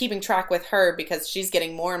keeping track with her because she's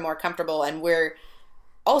getting more and more comfortable, and we're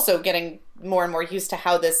also getting more and more used to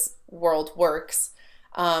how this world works.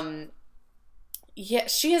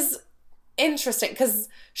 She is interesting because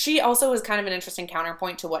she also is kind of an interesting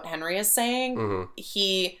counterpoint to what Henry is saying.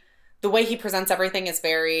 Mm-hmm. The way he presents everything is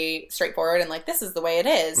very straightforward and like, this is the way it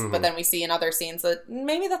is. Mm-hmm. But then we see in other scenes that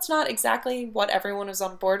maybe that's not exactly what everyone is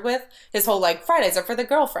on board with. His whole like, Fridays are for the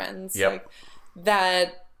girlfriends. Yep. Like,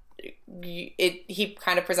 that he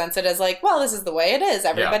kind of presents it as like, well, this is the way it is.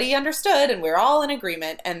 Everybody understood and we're all in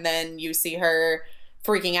agreement. And then you see her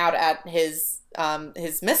freaking out at his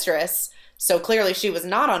mistress. So clearly she was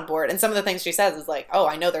not on board. And some of the things she says is like, oh,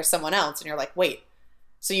 I know there's someone else. And you're like, wait,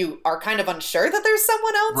 so you are kind of unsure that there's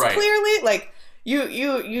someone else, right. Clearly? Like,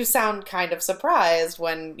 you sound kind of surprised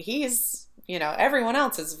when he's, everyone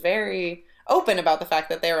else is very open about the fact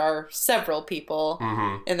that there are several people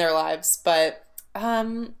in their lives. But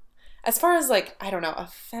as far as, like, I don't know, a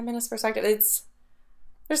feminist perspective,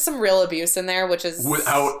 there's some real abuse in there, which is...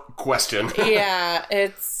 Without question. Yeah,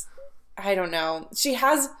 I don't know.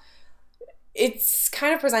 It's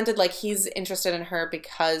kind of presented like he's interested in her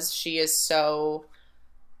because she is so...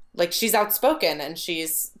 Like, she's outspoken and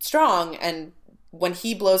she's strong, and when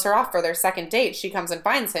he blows her off for their second date, she comes and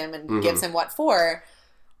finds him and gives him what for.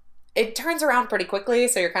 It turns around pretty quickly,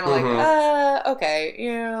 so you're kind of like,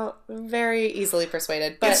 okay, very easily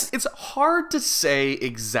persuaded. But it's hard to say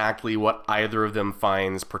exactly what either of them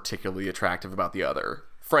finds particularly attractive about the other.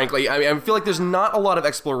 Frankly, I feel like there's not a lot of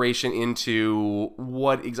exploration into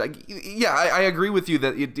what exactly... Yeah, I agree with you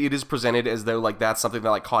that it is presented as though, like, that's something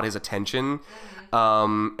that, like, caught his attention.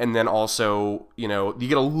 And then also, you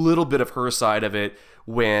get a little bit of her side of it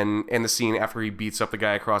in the scene after he beats up the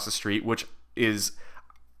guy across the street, which is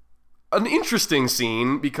an interesting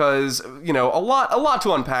scene because, a lot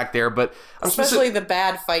to unpack there, but... especially the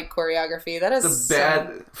bad fight choreography. That is the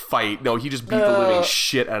bad fight. No, he just beat the living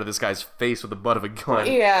shit out of this guy's face with the butt of a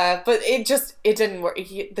gun. Yeah, but it didn't work.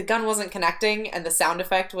 The gun wasn't connecting, and the sound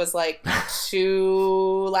effect was, like,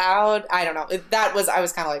 too loud. I don't know. I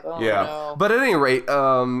was kind of like, oh, yeah. no. But at any rate,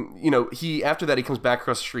 after that, he comes back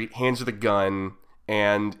across the street, hands her the gun,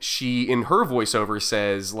 and she, in her voiceover,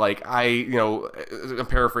 says, like, I'm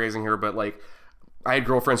paraphrasing here, but, like, I had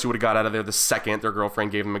girlfriends who would have got out of there the second their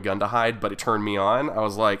girlfriend gave them a gun to hide, but it turned me on. I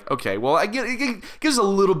was like, okay, well, it gives a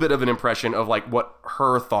little bit of an impression of, like, what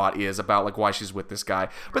her thought is about, like, why she's with this guy.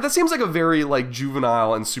 But that seems like a very, like,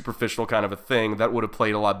 juvenile and superficial kind of a thing that would have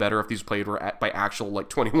played a lot better if these played were by actual, like,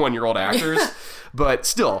 21-year-old actors. But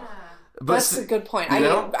still. But that's a good point.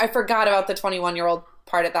 I forgot about the 21-year-old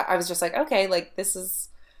part of that. I was just like, okay, like, this is...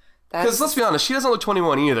 Because let's be honest, she doesn't look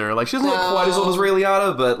 21 either. Like, she doesn't look quite as old as Ray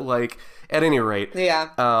Liotta, but, like, at any rate. Yeah.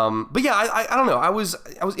 But yeah, I don't know. I was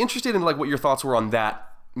interested in, like, what your thoughts were on that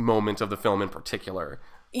moment of the film in particular.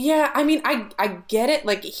 Yeah, I mean, I get it.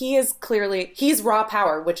 Like, he's raw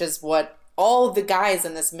power, which is what all the guys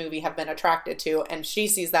in this movie have been attracted to, and she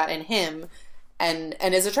sees that in him and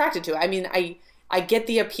is attracted to it. I mean, I get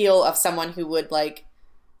the appeal of someone who would, like,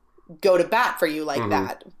 go to bat for you like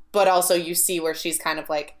that. But also you see where she's kind of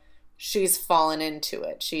like, she's fallen into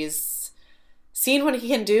it. She's seen what he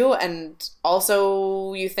can do, and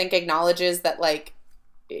also you think acknowledges that, like,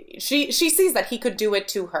 she sees that he could do it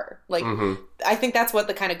to her. Like, I think that's what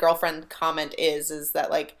the kind of girlfriend comment is that,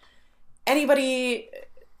 like,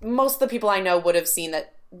 most of the people I know would have seen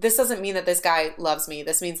that this doesn't mean that this guy loves me.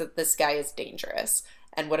 This means that this guy is dangerous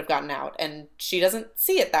and would have gotten out. And she doesn't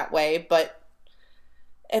see it that way, but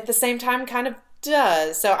at the same time kind of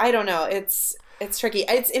does. So I don't know. It's tricky.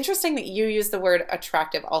 It's interesting that you use the word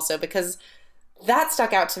attractive also, because that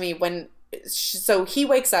stuck out to me when... So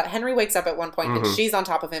Henry wakes up at one point and she's on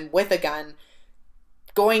top of him with a gun,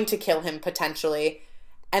 going to kill him potentially.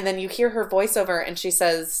 And then you hear her voiceover and she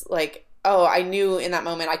says, like, oh, I knew in that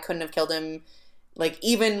moment I couldn't have killed him. Like,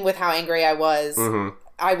 even with how angry I was,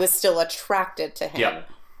 I was still attracted to him. Yep.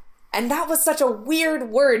 And that was such a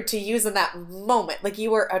weird word to use in that moment. Like,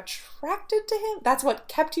 you were attracted to him? That's what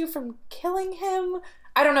kept you from killing him?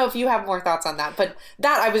 I don't know if you have more thoughts on that, but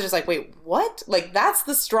that I was just like, wait, what? Like, that's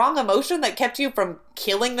the strong emotion that kept you from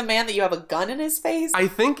killing the man that you have a gun in his face? I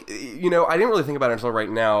think, I didn't really think about it until right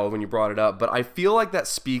now when you brought it up, but I feel like that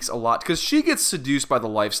speaks a lot, because she gets seduced by the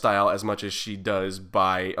lifestyle as much as she does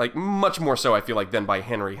by, like, much more so, I feel like, than by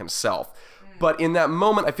Henry himself. But in that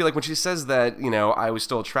moment, I feel like when she says that, I was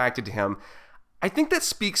still attracted to him, I think that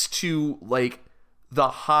speaks to, like, the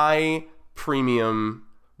high premium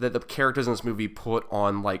that the characters in this movie put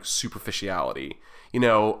on like superficiality. You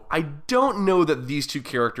know, I don't know that these two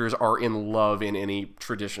characters are in love in any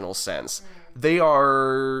traditional sense. They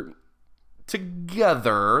are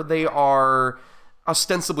together. They are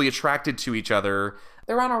ostensibly attracted to each other.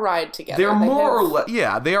 They're on a ride together. They're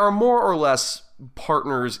they are more or less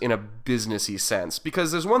partners in a businessy sense,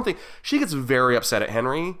 because there's one thing, she gets very upset at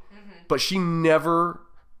Henry, but she never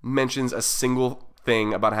mentions a single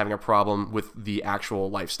thing about having a problem with the actual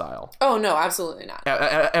lifestyle. Oh no, absolutely not.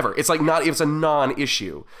 Ever. It's like it's a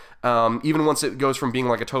non-issue. Even once it goes from being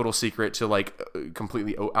like a total secret to like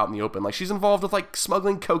completely out in the open. Like she's involved with like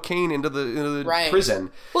smuggling cocaine into the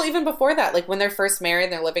prison. Well, even before that, like when they're first married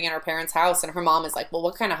and they're living in her parents' house, and her mom is like, well,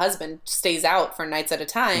 what kind of husband stays out for nights at a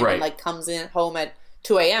time and like comes in home at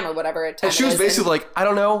 2 a.m. or whatever at time. And she was basically like, I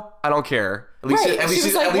don't know, I don't care. At least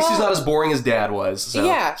he's not as boring as Dad was. So.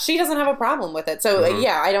 Yeah, she doesn't have a problem with it. So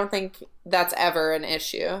yeah, I don't think that's ever an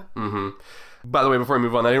issue. By the way, before I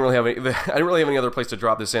move on, I didn't really have any other place to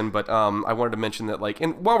drop this in, but I wanted to mention that, like,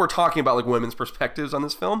 and while we're talking about like women's perspectives on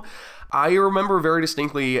this film, I remember very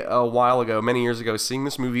distinctly a while ago, many years ago, seeing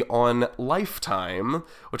this movie on Lifetime,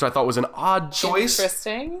 which I thought was an odd choice.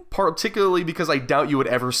 Interesting. Particularly because I doubt you would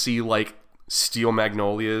ever see like Steel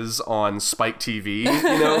Magnolias on Spike TV,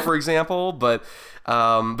 you know, for example. But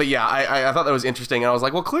yeah, I thought that was interesting. And I was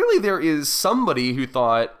like, well, clearly there is somebody who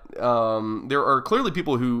thought, there are clearly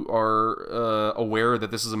people who are aware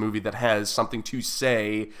that this is a movie that has something to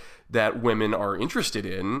say that women are interested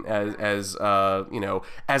in as you know,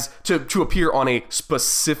 as to appear on a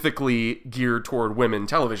specifically geared toward women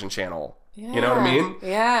television channel. Yeah. You know what I mean?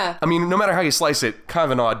 Yeah. I mean, no matter how you slice it, kind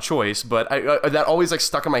of an odd choice, but that always like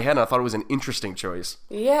stuck in my head, and I thought it was an interesting choice.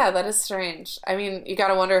 Yeah, that is strange. I mean, you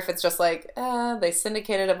gotta wonder if it's just like, they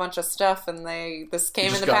syndicated a bunch of stuff and this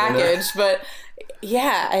came in the package. But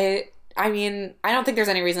yeah, I mean, I don't think there's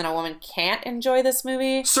any reason a woman can't enjoy this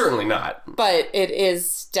movie. Certainly not. But it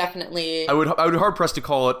is definitely... I would hard pressed to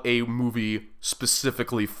call it a movie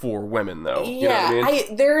specifically for women, though. Yeah, you know what I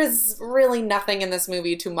mean? There is really nothing in this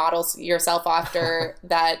movie to model yourself after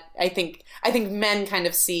that I think men kind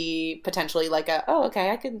of see potentially like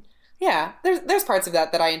I could... Yeah, there's parts of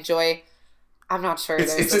that I enjoy. I'm not sure.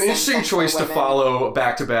 It's an interesting choice to follow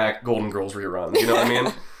back-to-back Golden Girls reruns, you know what I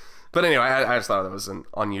mean? But anyway, I just thought that was an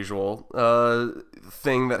unusual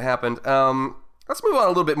thing that happened. Let's move on a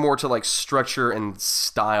little bit more to like structure and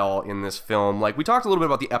style in this film. Like we talked a little bit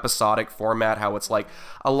about the episodic format, how it's like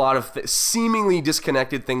a lot of seemingly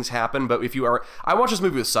disconnected things happen. But I watched this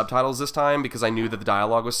movie with subtitles this time because I knew that the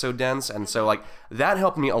dialogue was so dense, and so like that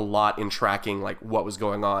helped me a lot in tracking like what was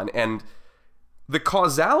going on. And the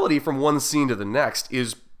causality from one scene to the next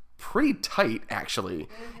is pretty tight, actually.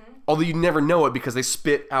 Although you never know it because they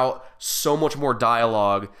spit out so much more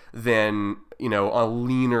dialogue than, you know, a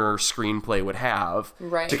leaner screenplay would have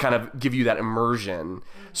to kind of give you that immersion.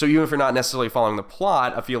 So even if you're not necessarily following the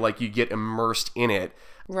plot, I feel like you get immersed in it.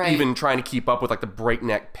 Right. Even trying to keep up with like the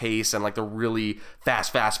breakneck pace and like the really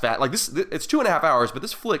fast. Like this, it's 2.5 hours, but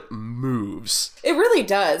this flick moves. It really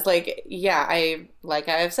does. Like, yeah,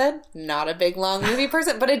 I've said, not a big long movie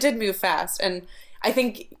person, but it did move fast. And I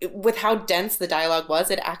think with how dense the dialogue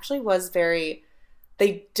was, it actually was very...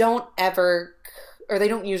 They don't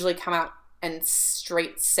usually come out and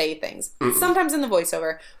straight say things. Sometimes in the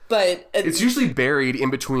voiceover, but... it's usually buried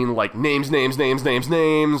in between, like, names.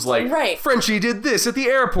 Like, right. Frenchie did this at the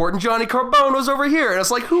airport, and Johnny Carbone's over here. And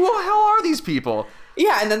it's like, who the hell are these people?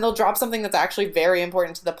 Yeah, and then they'll drop something that's actually very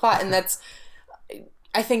important to the plot, and that's...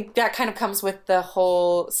 I think that kind of comes with the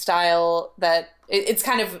whole style that... It's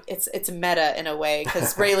kind of, it's meta in a way,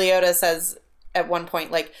 because Ray Liotta says at one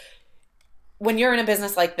point, like, when you're in a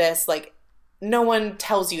business like this, like, no one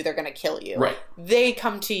tells you they're going to kill you. Right. They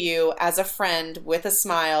come to you as a friend with a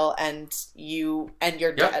smile, and you're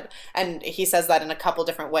dead. And he says that in a couple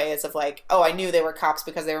different ways of like, oh, I knew they were cops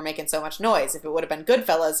because they were making so much noise. If it would have been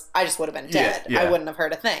Goodfellas, I just would have been dead. Yeah. I wouldn't have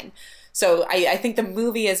heard a thing. So I think the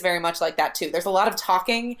movie is very much like that too. There's a lot of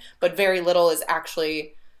talking, but very little is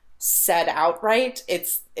actually said outright.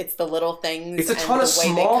 It's the little things. It's a ton and of the way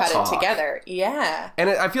small they cut talk. it together. Yeah.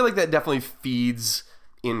 And I feel like that definitely feeds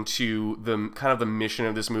into the kind of the mission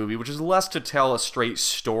of this movie, which is less to tell a straight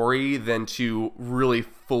story than to really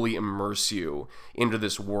fully immerse you into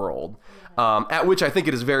this world. At which I think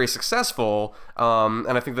it is very successful,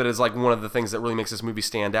 and I think that is like one of the things that really makes this movie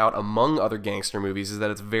stand out among other gangster movies, is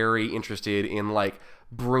that it's very interested in like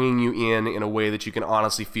bringing you in a way that you can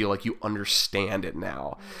honestly feel like you understand it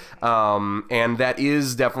now. And that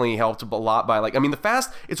is definitely helped a lot by like, I mean,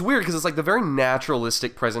 it's weird because it's like the very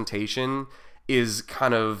naturalistic presentation is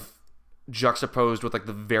kind of juxtaposed with like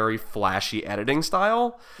the very flashy editing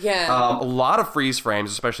style. Yeah. A lot of freeze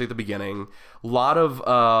frames, especially at the beginning. A lot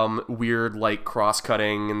of weird like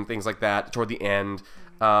cross-cutting and things like that toward the end.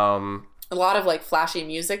 A lot of like flashy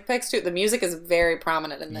music picks too. The music is very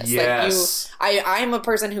prominent in this. Yes. Like I'm a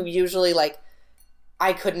person who usually like,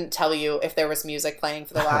 I couldn't tell you if there was music playing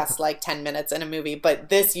for the last like 10 minutes in a movie, but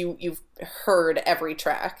this you've heard every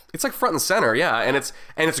track. It's like front and center, yeah, and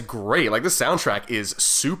it's great. Like the soundtrack is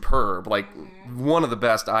superb, like one of the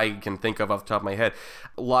best I can think of off the top of my head.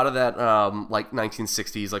 A lot of that like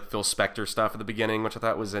 1960s like Phil Spector stuff at the beginning, which I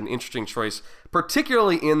thought was an interesting choice,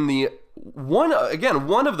 particularly in the one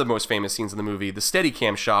of the most famous scenes in the movie, the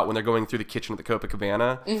Steadicam shot when they're going through the kitchen at the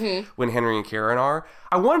Copacabana, when Henry and Karen are.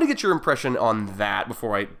 I wanted to get your impression on that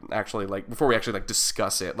before we actually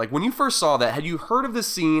discuss it. Like when you first saw that, had you heard of this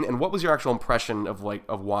scene, and what was your actual impression of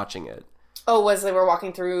watching it? Oh, was they were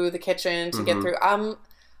walking through the kitchen to get through?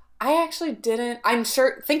 I actually didn't. I'm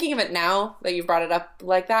sure, thinking of it now that you've brought it up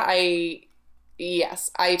like that, I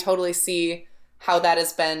totally see how that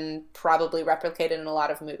has been probably replicated in a lot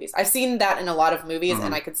of movies. I've seen that in a lot of movies,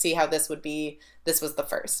 and I could see how this was the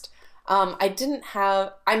first. I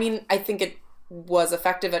think it was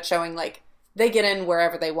effective at showing, like, they get in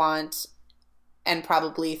wherever they want, and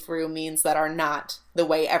probably through means that are not the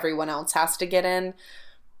way everyone else has to get in.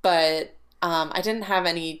 But I didn't have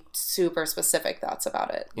any super specific thoughts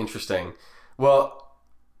about it. Interesting. Well,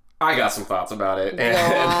 I got some thoughts about it. Go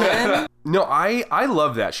on. No, I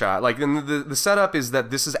love that shot. Like, and the setup is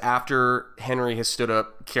that this is after Henry has stood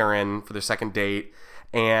up Karen for their second date,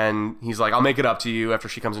 and he's like, "I'll make it up to you," after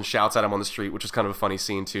she comes and shouts at him on the street, which is kind of a funny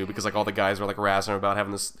scene too, because like all the guys are like razzing him about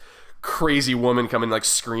having this crazy woman come and like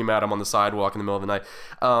scream at him on the sidewalk in the middle of the night.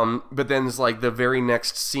 But then it's like the very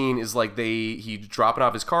next scene is like he's dropping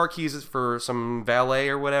off his car keys for some valet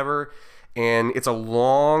or whatever, and it's a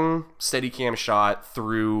long Steadicam shot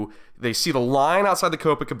through. They see the line outside the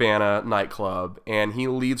Copacabana nightclub, and he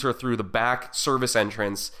leads her through the back service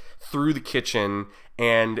entrance, through the kitchen,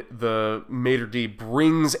 and the maitre d'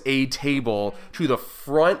 brings a table to the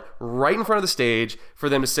front, right in front of the stage, for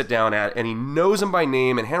them to sit down at, and he knows them by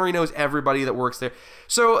name, and Henry knows everybody that works there.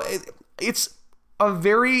 So it's a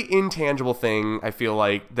very intangible thing, I feel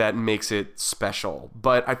like, that makes it special.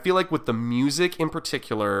 But I feel like with the music in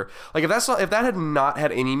particular, like if that had not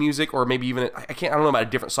had any music, or maybe even I don't know about a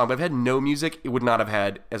different song, but if it had no music, it would not have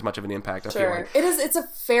had as much of an impact. I feel like It's a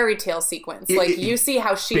fairy tale sequence. You see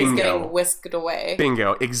how she's getting whisked away.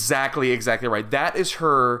 Bingo, exactly right. That is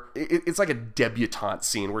her. It's like a debutante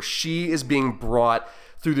scene where she is being brought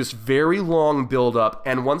through this very long build-up,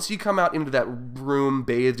 and once you come out into that room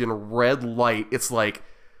bathed in red light, it's like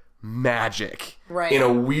magic. Right. In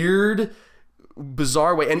a weird,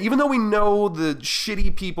 bizarre way. And even though we know the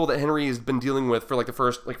shitty people that Henry has been dealing with for like the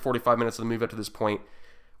first 45 minutes of the movie up to this point,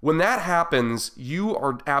 when that happens, you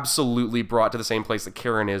are absolutely brought to the same place that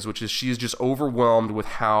Karen is, which is she's just overwhelmed with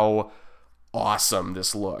how awesome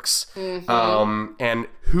this looks. And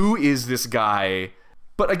who is this guy?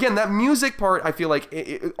 But again, that music part, I feel like,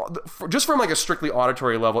 just from like a strictly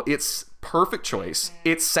auditory level, it's perfect choice.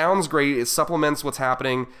 It sounds great. It supplements what's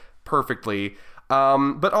happening perfectly.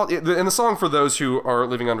 And the song, for those who are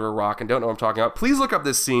living under a rock and don't know what I'm talking about, please look up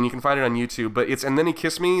this scene. You can find it on YouTube. But it's "And Then He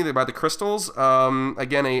Kissed Me" by the Crystals.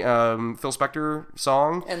 Again, a Phil Spector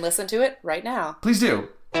song. And listen to it right now. Please do.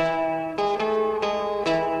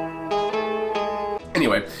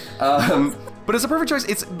 Anyway, but it's a perfect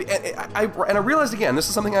choice. I realized again, this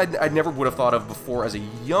is something I never would have thought of before as a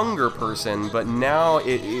younger person, but now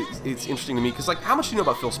it's interesting to me because, like, how much do you know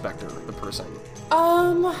about Phil Spector, the person?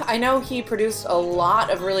 I know he produced a lot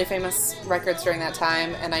of really famous records during that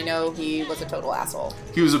time, and I know he was a total asshole.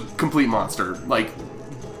 He was a complete monster, like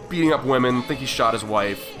beating up women. Think he shot his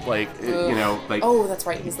wife, like Oh, that's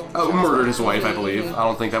right. He's the one who murdered his wife, I believe. I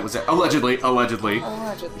don't think that was it. Allegedly. Allegedly.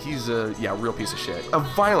 He's a real piece of shit. A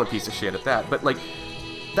violent piece of shit at that. But like,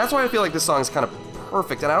 that's why I feel like this song is kind of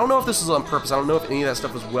perfect. And I don't know if this was on purpose. I don't know if any of that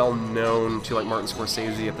stuff was well known to like Martin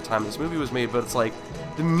Scorsese at the time this movie was made. But it's like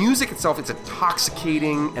the music itself, it's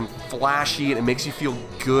intoxicating and flashy, and it makes you feel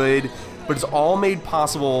good. But it's all made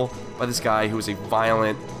possible by this guy who is a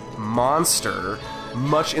violent monster,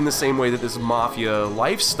 much in the same way that this mafia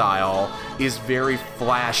lifestyle is very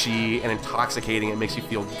flashy and intoxicating and makes you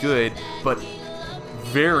feel good, but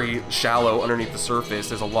very shallow underneath the surface.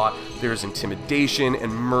 There's intimidation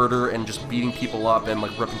and murder and just beating people up and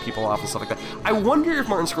like ripping people off and stuff like that. I wonder if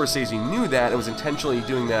Martin Scorsese knew that and was intentionally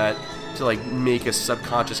doing that to like make a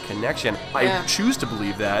subconscious connection. I choose to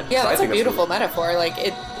believe that. Yeah, that's a beautiful metaphor. Like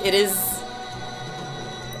it is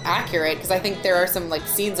accurate, because I think there are some like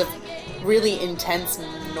scenes of really intense,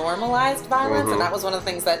 normalized violence, and that was one of the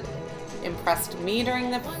things that impressed me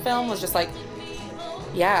during the film, was just like,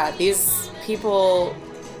 yeah, these people,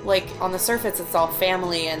 like, on the surface it's all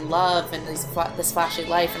family and love and this flashy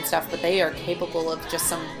life and stuff, but they are capable of just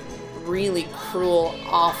some really cruel,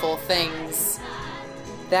 awful things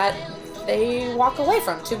that they walk away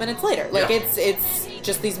from 2 minutes later. Like, it's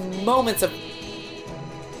just these moments of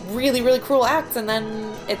really, really cruel acts, and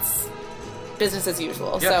then it's business as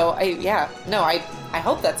usual. Yeah. So I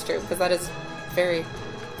hope that's true, because that is very,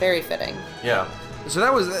 very fitting. Yeah.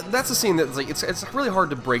 So that's a scene that's like, it's really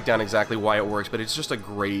hard to break down exactly why it works, but it's just a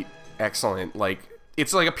great, excellent, like,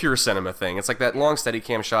 it's like a pure cinema thing. It's like that long steady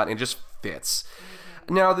cam shot, and it just fits.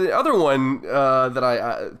 Now, the other one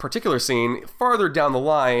particular scene farther down the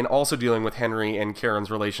line, also dealing with Henry and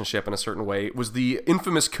Karen's relationship in a certain way, was the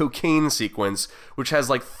infamous cocaine sequence, which has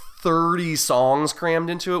like 30 songs crammed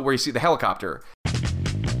into it, where you see the helicopter.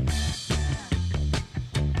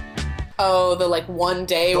 Oh, the like one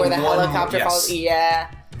day where the helicopter falls.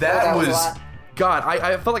 Yeah. That was a lot. God,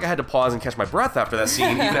 I felt like I had to pause and catch my breath after that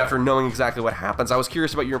scene, even after knowing exactly what happens. I was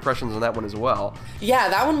curious about your impressions on that one as well. Yeah,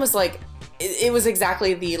 that one was like, it was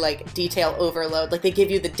exactly the like detail overload. Like, they give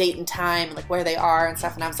you the date and time, like where they are and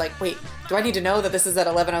stuff, and I was like, wait, do I need to know that this is at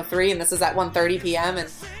 11:03 and this is at 1:30 p.m.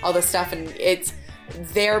 and all this stuff? And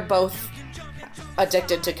they're both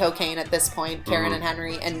addicted to cocaine at this point, Karen and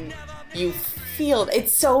Henry, and you feel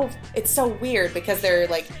it's so weird, because they're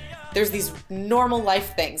like, there's these normal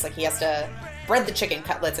life things, like he has to bread the chicken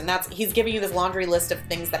cutlets, and he's giving you this laundry list of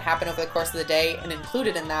things that happen over the course of the day, and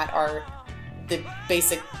included in that are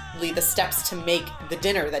basically the steps to make the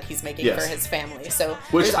dinner that he's making for his family. So,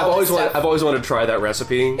 which I've always wanted to try that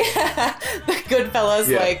recipe. The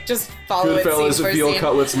Goodfellas, like, just follow it. Goodfellas, veal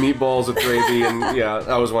cutlets, meatballs with gravy, and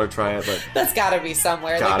I always want to try it. But that's got to be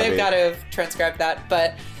somewhere. They've got to have transcribed that.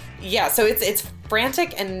 But yeah, so it's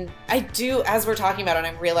frantic, and I do, as we're talking about it,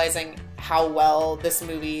 I'm realizing how well this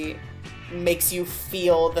movie makes you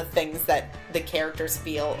feel the things that the characters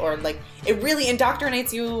feel, or like, it really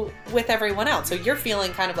indoctrinates you with everyone else. So you're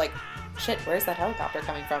feeling kind of like, shit, where's that helicopter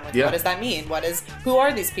coming from? Like, what does that mean? Who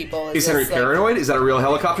are these people? Is Henry paranoid? Is that a real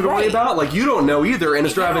helicopter to worry about? Like, you don't know either, and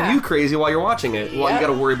it's driving you crazy while you're watching it. Well, you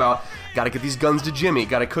gotta worry about, gotta get these guns to Jimmy,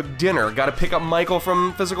 gotta cook dinner, gotta pick up Michael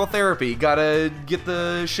from physical therapy, gotta get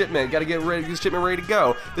the shipment, gotta get the shipment ready to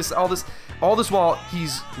go. All this while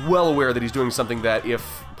he's well aware that he's doing something that if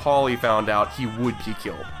Paulie found out, he would be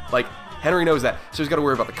killed. Like, Henry knows that, so he's got to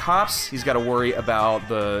worry about the cops. He's got to worry about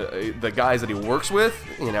the guys that he works with.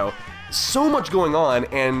 So much going on,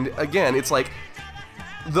 and again, it's like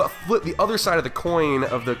the other side of the coin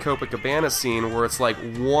of the Copacabana scene, where it's like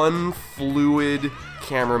one fluid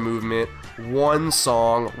camera movement, one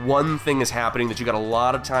song, one thing is happening that you got a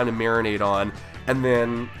lot of time to marinate on, and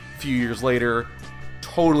then a few years later,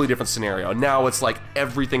 totally different scenario. Now it's like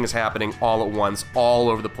everything is happening all at once, all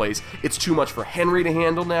over the place. It's too much for Henry to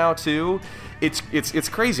handle now too. It's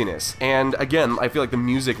craziness. And again, I feel like the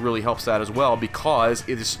music really helps that as well, because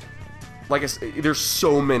it is, like I said, there's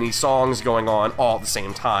so many songs going on all at the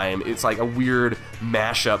same time. It's like a weird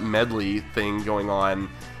mashup medley thing going on.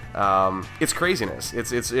 It's craziness. It's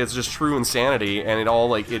just true insanity, and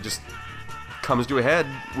it just comes to a head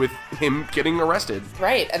with him getting arrested.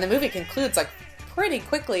 Right, and the movie concludes like pretty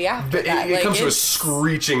quickly after that. It comes to a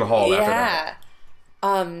screeching halt after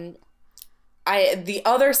that. The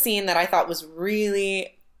other scene that I thought was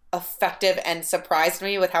really effective and surprised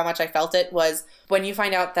me with how much I felt it was when you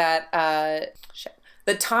find out that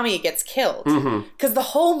that Tommy gets killed. Because the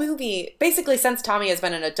whole movie, basically since Tommy has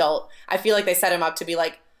been an adult, I feel like they set him up to be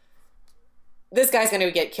like, this guy's going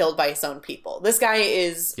to get killed by his own people. This guy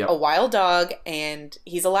is a wild dog, and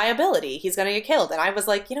he's a liability. He's going to get killed. And I was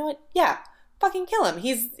like, you know what? Yeah. Fucking kill him.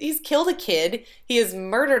 He's killed a kid. He has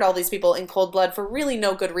murdered all these people in cold blood for really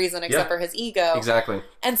no good reason except for his ego. Exactly.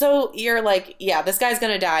 And so you're like, yeah, this guy's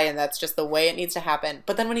gonna die, and that's just the way it needs to happen.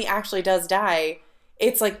 But then when he actually does die,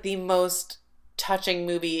 it's like the most touching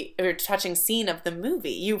scene of the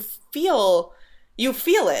movie. You feel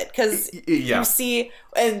it, because you see,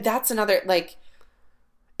 and that's another like.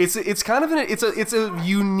 It's kind of it's a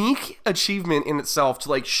unique achievement in itself to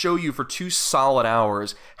like show you for 2 solid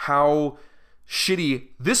hours how shitty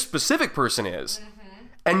this specific person is.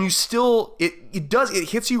 And you still it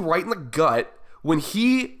hits you right in the gut when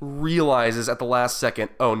he realizes at the last second,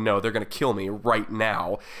 oh no, they're gonna kill me right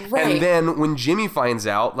now. And then when Jimmy finds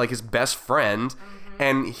out, like his best friend,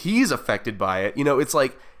 and he's affected by it, it's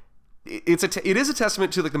like it is a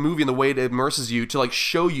testament to like the movie and the way it immerses you to like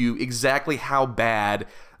show you exactly how bad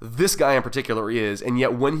this guy in particular is, and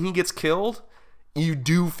yet when he gets killed, you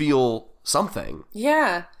do feel something.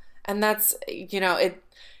 Yeah. And that's,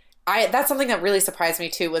 that's something that really surprised me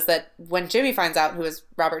too, was that when Jimmy finds out who is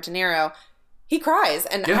Robert De Niro, he cries.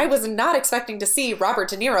 And I was not expecting to see Robert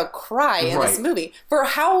De Niro cry in this movie. For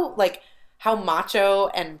how macho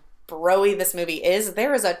and bro-y this movie is,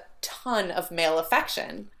 there is a ton of male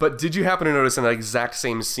affection. But did you happen to notice in that exact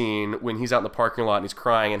same scene when he's out in the parking lot and he's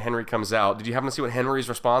crying and Henry comes out, did you happen to see what Henry's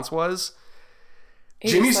response was?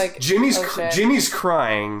 Jimmy's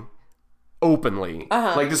crying openly.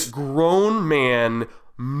 Like this grown man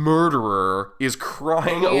murderer is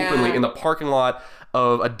crying openly in the parking lot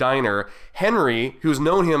of a diner. Henry, who's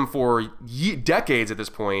known him for decades at this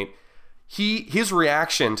point, his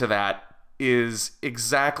reaction to that is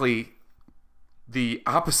exactly the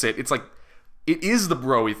opposite. It's like, it is the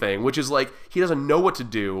bro-y thing, which is like, he doesn't know what to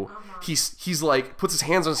do. He's like, puts his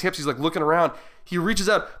hands on his hips, he's like looking around, he reaches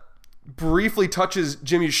out, briefly touches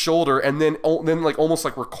Jimmy's shoulder, and then like almost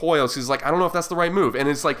like recoils. He's like, I don't know if that's the right move. And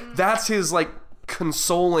it's like, that's his like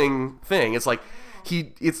consoling thing. It's like,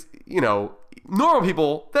 normal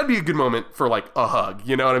people, that'd be a good moment for like a hug,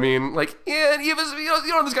 you know what I mean? Like, yeah, you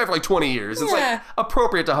know this guy for like 20 years. It's like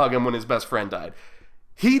appropriate to hug him when his best friend died.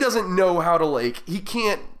 He doesn't know how to like, he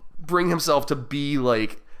can't bring himself to be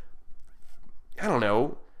like, I don't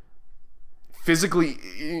know, physically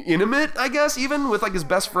intimate, I guess, even with like his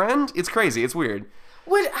best friend. It's crazy. It's weird.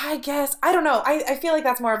 I guess, I don't know. I feel like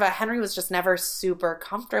that's more of a Henry was just never super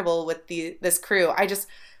comfortable with this crew. I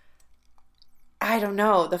don't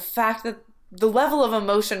know. The fact that the level of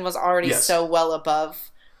emotion was already so well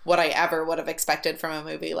above what I ever would have expected from a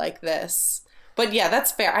movie like this. But yeah,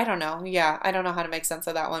 that's fair. I don't know. Yeah, I don't know how to make sense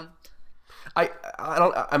of that one. I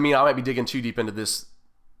might be digging too deep into this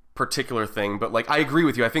particular thing, but like, I agree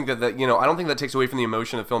with you. I think that I don't think that takes away from the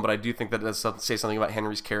emotion of the film, but I do think that it does say something about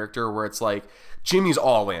Henry's character, where it's like, Jimmy's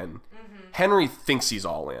all in. Henry thinks he's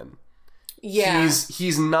all in. Yeah.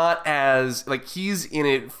 He's not as, like, he's in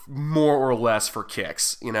it more or less for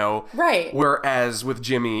kicks, Right. Whereas with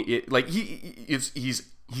Jimmy, he's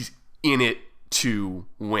in it to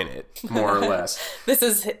win it, more or less.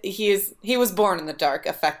 He was born in the dark,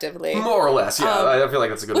 effectively. More or less, yeah. I feel like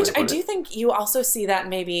that's a good way to put it. Which I do think you also see that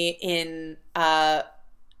maybe in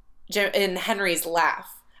Henry's laugh.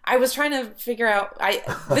 I was trying to figure out,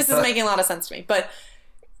 this is making a lot of sense to me, but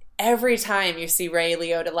every time you see Ray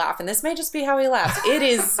Liotta laugh, and this may just be how he laughs, it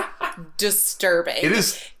is disturbing. It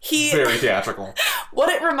is very theatrical. What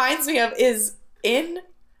it reminds me of is in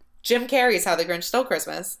Jim Carrey's How the Grinch Stole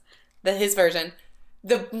Christmas, his version,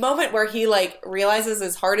 the moment where he like realizes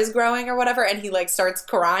his heart is growing or whatever, and he like starts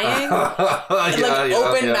crying,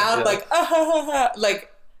 open mouth, like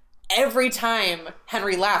like every time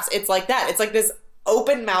Henry laughs, it's like that. It's like this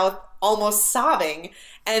open mouth, almost sobbing,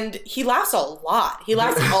 and he laughs a lot. He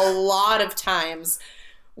laughs a lot of times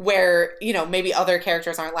where maybe other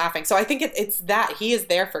characters aren't laughing. So I think it's that he is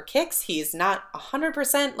there for kicks. He's not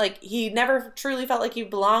 100% like, he never truly felt like he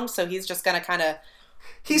belonged, so he's just gonna kind of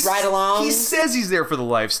ride along. He says he's there for the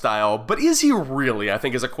lifestyle, but is he really? I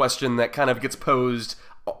think is a question that kind of gets posed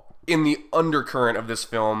in the undercurrent of this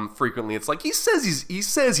film frequently. It's like, he says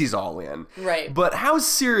he's all in, right? But how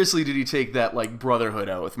seriously did he take that like brotherhood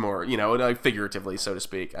oath? More, like figuratively, so to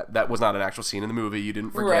speak. That was not an actual scene in the movie. You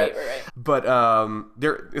didn't forget, right. But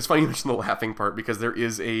it's funny you mentioned the laughing part, because there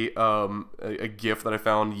is a GIF that I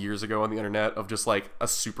found years ago on the internet of just like a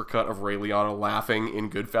supercut of Ray Liotta laughing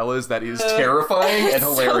in Goodfellas that is terrifying and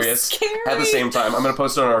hilarious so at the same time. I'm gonna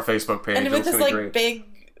post it on our Facebook page. And with this like great big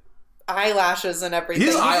eyelashes and everything.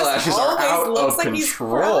 His eyelashes are out of control. He's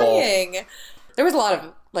crying. There was a lot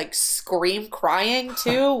of like scream crying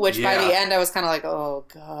too, which by the end I was kind of like, oh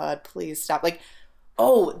God, please stop. Like,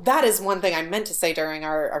 that is one thing I meant to say during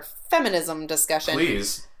our feminism discussion.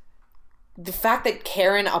 Please. The fact that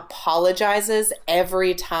Karen apologizes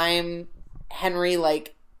every time Henry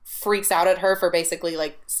like freaks out at her for basically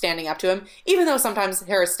like standing up to him, even though sometimes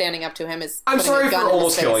her standing up to him is I'm sorry for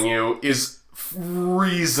almost killing you is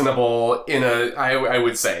reasonable I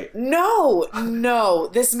would say. No,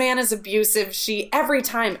 this man is abusive. Every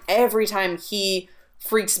time he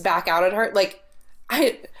freaks back out at her, like,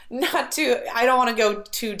 I don't want to go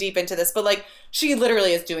too deep into this, but like, she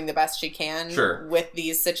literally is doing the best she can with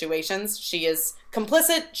these situations. She is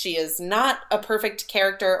complicit. She is not a perfect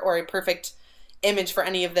character or a perfect image for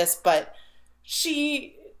any of this, but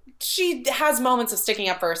she has moments of sticking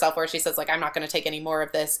up for herself where she says like, I'm not going to take any more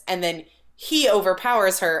of this, and then he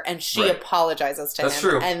overpowers her and she apologizes to him. That's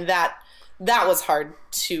true. And that was hard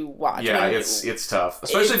to watch. Yeah, it's tough.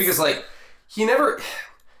 Especially because like he never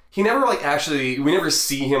like actually, we never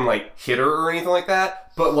see him like hit her or anything like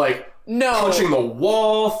that, but like punching the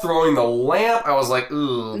wall, throwing the lamp. I was like,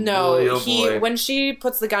 ooh, No, boy, oh boy. when she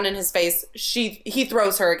puts the gun in his face, he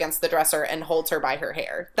throws her against the dresser and holds her by her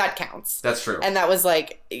hair. That counts. That's true. And that was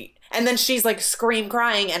like, and then she's like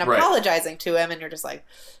crying and Right. apologizing to him, and you're just like,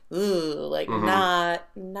 ooh, like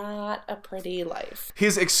not a pretty life.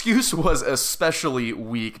 His excuse was especially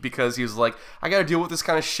weak because he was like, I gotta deal with this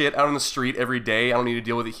kind of shit out on the street every day. I don't need to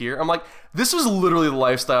deal with it here. I'm like, this was literally the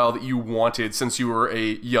lifestyle that you wanted since you were a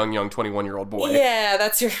young 21-year-old boy. Yeah,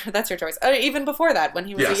 that's your choice. Even before that, when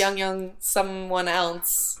he was Yes. a young someone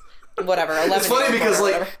else, whatever. 11. It's funny because or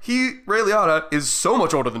like whatever. Ray Liotta is so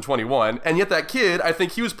much older than 21, and yet that kid, I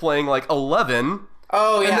think he was playing like 11,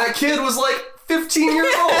 Oh yeah. and that kid was like 15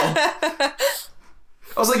 years old. I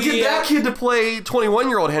was like, get that kid to play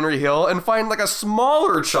 21-year-old Henry Hill and find like a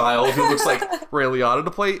smaller child who looks like Ray Liotta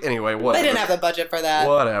to play. Anyway, whatever. They didn't have the budget for that.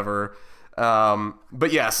 Whatever.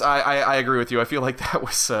 But yes, I agree with you. I feel like that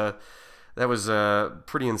was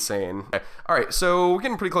pretty insane. All right, so we're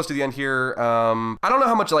getting pretty close to the end here. I don't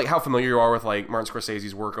know how familiar you are with like Martin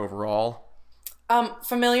Scorsese's work overall.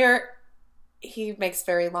 Familiar. He makes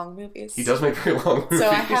very long movies. He does make very long movies. So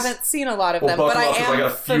I haven't seen a lot of them, Well, but I buckle up, 'cause am I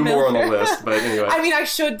got a few more on the familiar. list, but anyway. I mean, I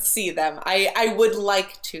should see them. I would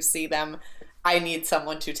like to see them. I need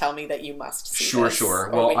someone to tell me that you must see Sure. this,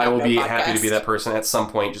 or Well, we I have will no be happy to be podcast. that person at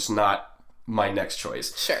some point, just not my next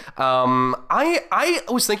choice. Sure. I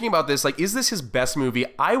was thinking about this, like, is this his best movie?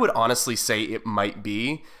 I would honestly say it might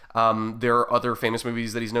be. There are other famous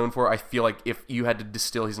movies that he's known for. I feel like if you had to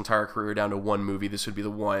distill his entire career down to one movie, this would be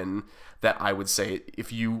the one that I would say,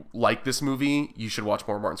 if you like this movie, you should watch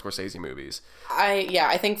more Martin Scorsese movies.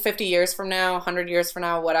 I think 50 years from now, 100 years from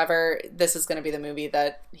now, whatever, this is going to be the movie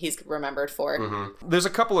that he's remembered for. There's a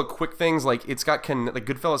couple of quick things, like it's got like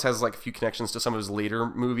Goodfellas has like a few connections to some of his later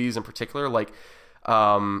movies in particular, like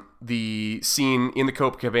the scene in the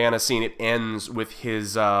Copacabana scene, it ends with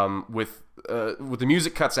his with the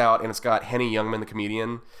music cuts out and it's got Henny Youngman the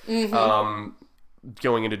comedian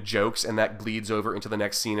going into jokes, and that bleeds over into the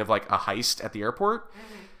next scene of like a heist at the airport.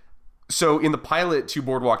 So in the pilot to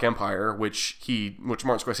Boardwalk Empire, which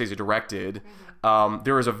Martin Scorsese directed,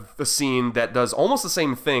 there is a scene that does almost the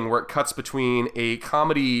same thing, where it cuts between a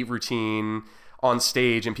comedy routine on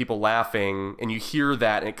stage and people laughing, and you hear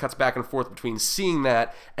that, and it cuts back and forth between seeing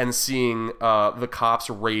that and seeing the cops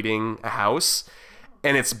raiding a house,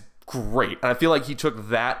 and it's great. And I feel like he took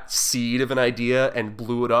that seed of an idea and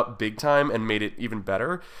blew it up big time and made it even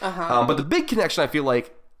better. But the big connection, I feel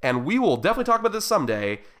like, and we will definitely talk about this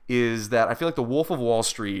someday, is that I feel like The Wolf of Wall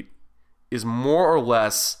Street is more or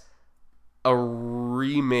less a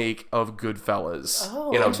remake of Goodfellas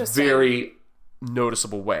in a interesting. very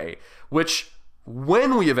noticeable way, which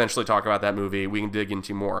when we eventually talk about that movie, we can dig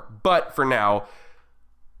into more. But for now,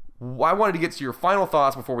 I wanted to get to your final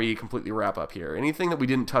thoughts before we completely wrap up here. Anything that we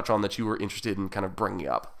didn't touch on that you were interested in kind of bringing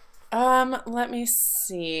up? Let me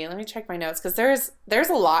see. Let me check my notes, because there's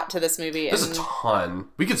a lot to this movie. There's a and ton.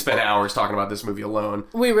 We could spend hours talking about this movie alone.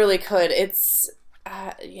 we really could. It's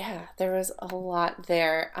there was a lot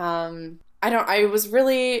there. I was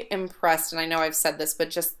really impressed, and I know I've said this, but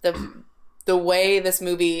just the way this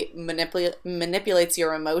movie manipulates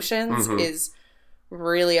your emotions is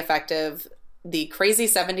really effective. The crazy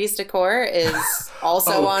 70s decor is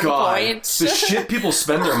also on point. The shit people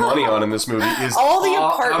spend their money on in this movie is All the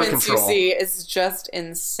out of apartments you control. see is just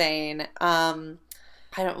insane. I'm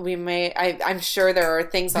sure there are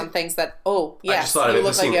things on things that, I yes, just thought of you it.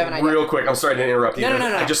 look This like scene, you have an idea. real quick. I'm sorry to interrupt you.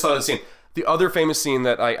 No. I just thought of the scene. The other famous scene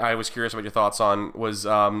that I was curious about your thoughts on was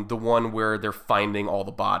the one where they're finding all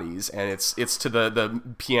the bodies, and it's to the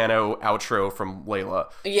piano outro from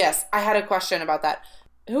Layla. Yes, I had a question about that.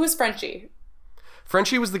 Who is Frenchie?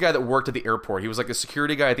 Frenchie was the guy that worked at the airport. He was like a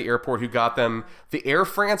security guy at the airport who got them the Air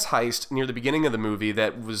France heist near the beginning of the movie.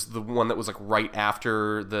 That was the one that was like right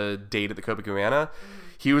after the date at the Copacabana.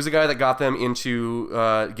 He was the guy that got them into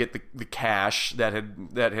get the cash that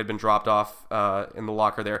had been dropped off in the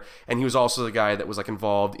locker there, and he was also the guy that was like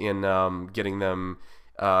involved in getting them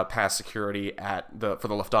past security for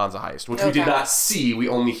the Lufthansa heist, which we did not see. We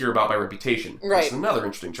only hear about by reputation. Right. That's another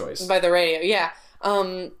interesting choice. By the radio, yeah.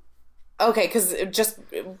 Okay, because just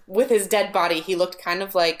with his dead body, he looked kind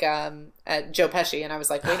of like Joe Pesci, and I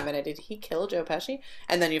was like, wait a minute, did he kill Joe Pesci?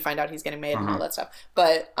 And then you find out he's getting made and all that stuff.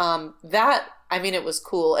 But it was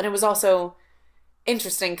cool, and it was also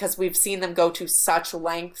interesting because we've seen them go to such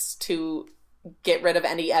lengths to get rid of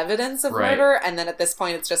any evidence of murder, and then at this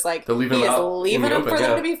point, it's just like he is leaving them for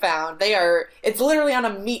them to be found. It's literally on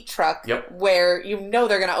a meat truck where they're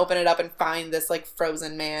going to open it up and find this like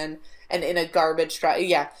frozen man. And in a garbage truck.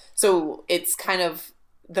 Yeah. So it's kind of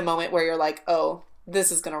the moment where you're like, oh,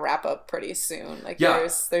 this is going to wrap up pretty soon. Like, Yeah.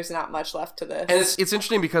 there's not much left to this. And it's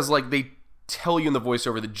interesting because, like, they tell you in the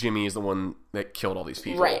voiceover that Jimmy is the one that killed all these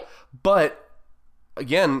people. Right. But,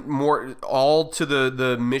 again, more all to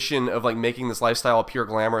the mission of, like, making this lifestyle appear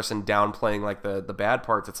glamorous and downplaying, like, the bad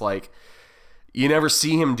parts. It's like, you never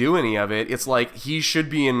see him do any of it. It's like he should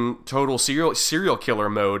be in total serial killer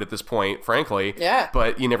mode at this point, frankly. Yeah.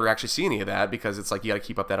 But you never actually see any of that because it's like you got to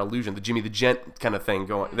keep up that illusion, the Jimmy the Gent kind of thing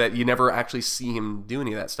going, that you never actually see him do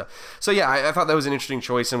any of that stuff. So yeah, I thought that was an interesting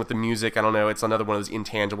choice. And with the music, I don't know, it's another one of those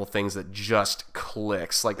intangible things that just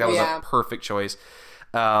clicks. Like that was a perfect choice.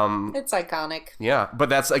 It's iconic. Yeah, but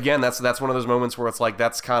that's one of those moments where it's like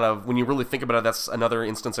that's kind of, when you really think about it, that's another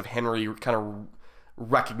instance of Henry kind of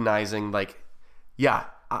recognizing, like, yeah,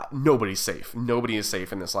 nobody's safe. Nobody is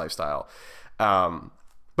safe in this lifestyle.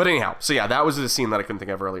 But anyhow, so yeah, that was the scene that I couldn't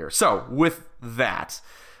think of earlier. So with that,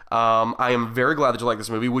 I am very glad that you like this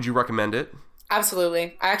movie. Would you recommend it?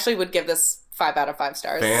 Absolutely. I actually would give this 5 out of 5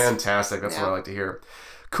 stars. Fantastic. That's what I like to hear.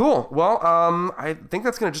 Cool. Well, I think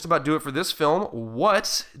that's going to just about do it for this film.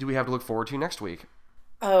 What do we have to look forward to next week?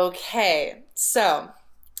 Okay, so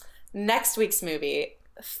next week's movie,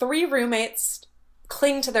 3 roommates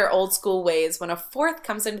cling to their old school ways when a 4th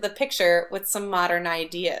comes into the picture with some modern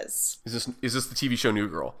ideas. Is this the TV show New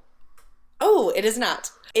Girl? Oh, it is not.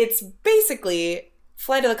 It's basically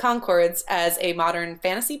Flight of the Conchords as a modern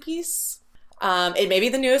fantasy piece. It may be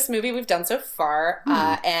the newest movie we've done so far,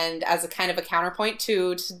 and as a kind of a counterpoint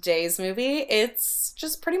to today's movie, it's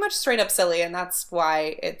just pretty much straight up silly, and that's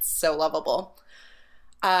why it's so lovable.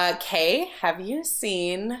 Kay, have you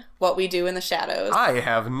seen What We Do in the Shadows? I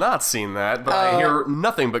have not seen that, but I hear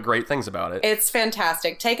nothing but great things about it. It's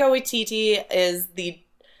fantastic. Taika Waititi is the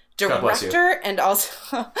director and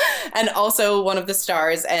also one of the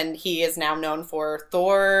stars, and he is now known for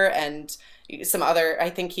Thor and some other,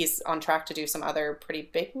 I think he's on track to do some other pretty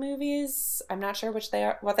big movies. I'm not sure what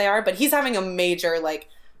they are, but he's having a major like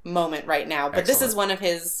moment right now. But This is one of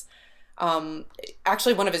his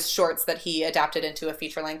actually one of his shorts that he adapted into a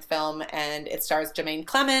feature-length film, and it stars Jermaine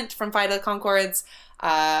Clement from Flight of the Conchords.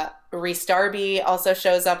 Rhys Darby also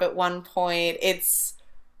shows up at one point. It's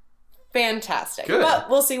fantastic. Good. But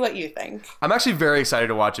we'll see what you think. I'm actually very excited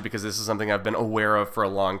to watch it because this is something I've been aware of for a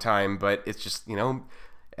long time, but it's just, you know,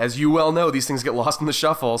 as you well know, these things get lost in the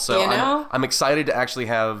shuffle, so I'm excited to actually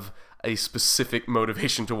have a specific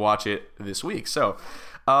motivation to watch it this week. So,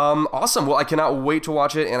 awesome. Well, I cannot wait to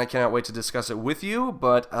watch it, and I cannot wait to discuss it with you,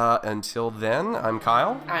 but until then, I'm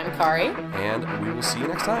Kyle. I'm Kari. And we will see you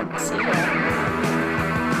next time. See ya.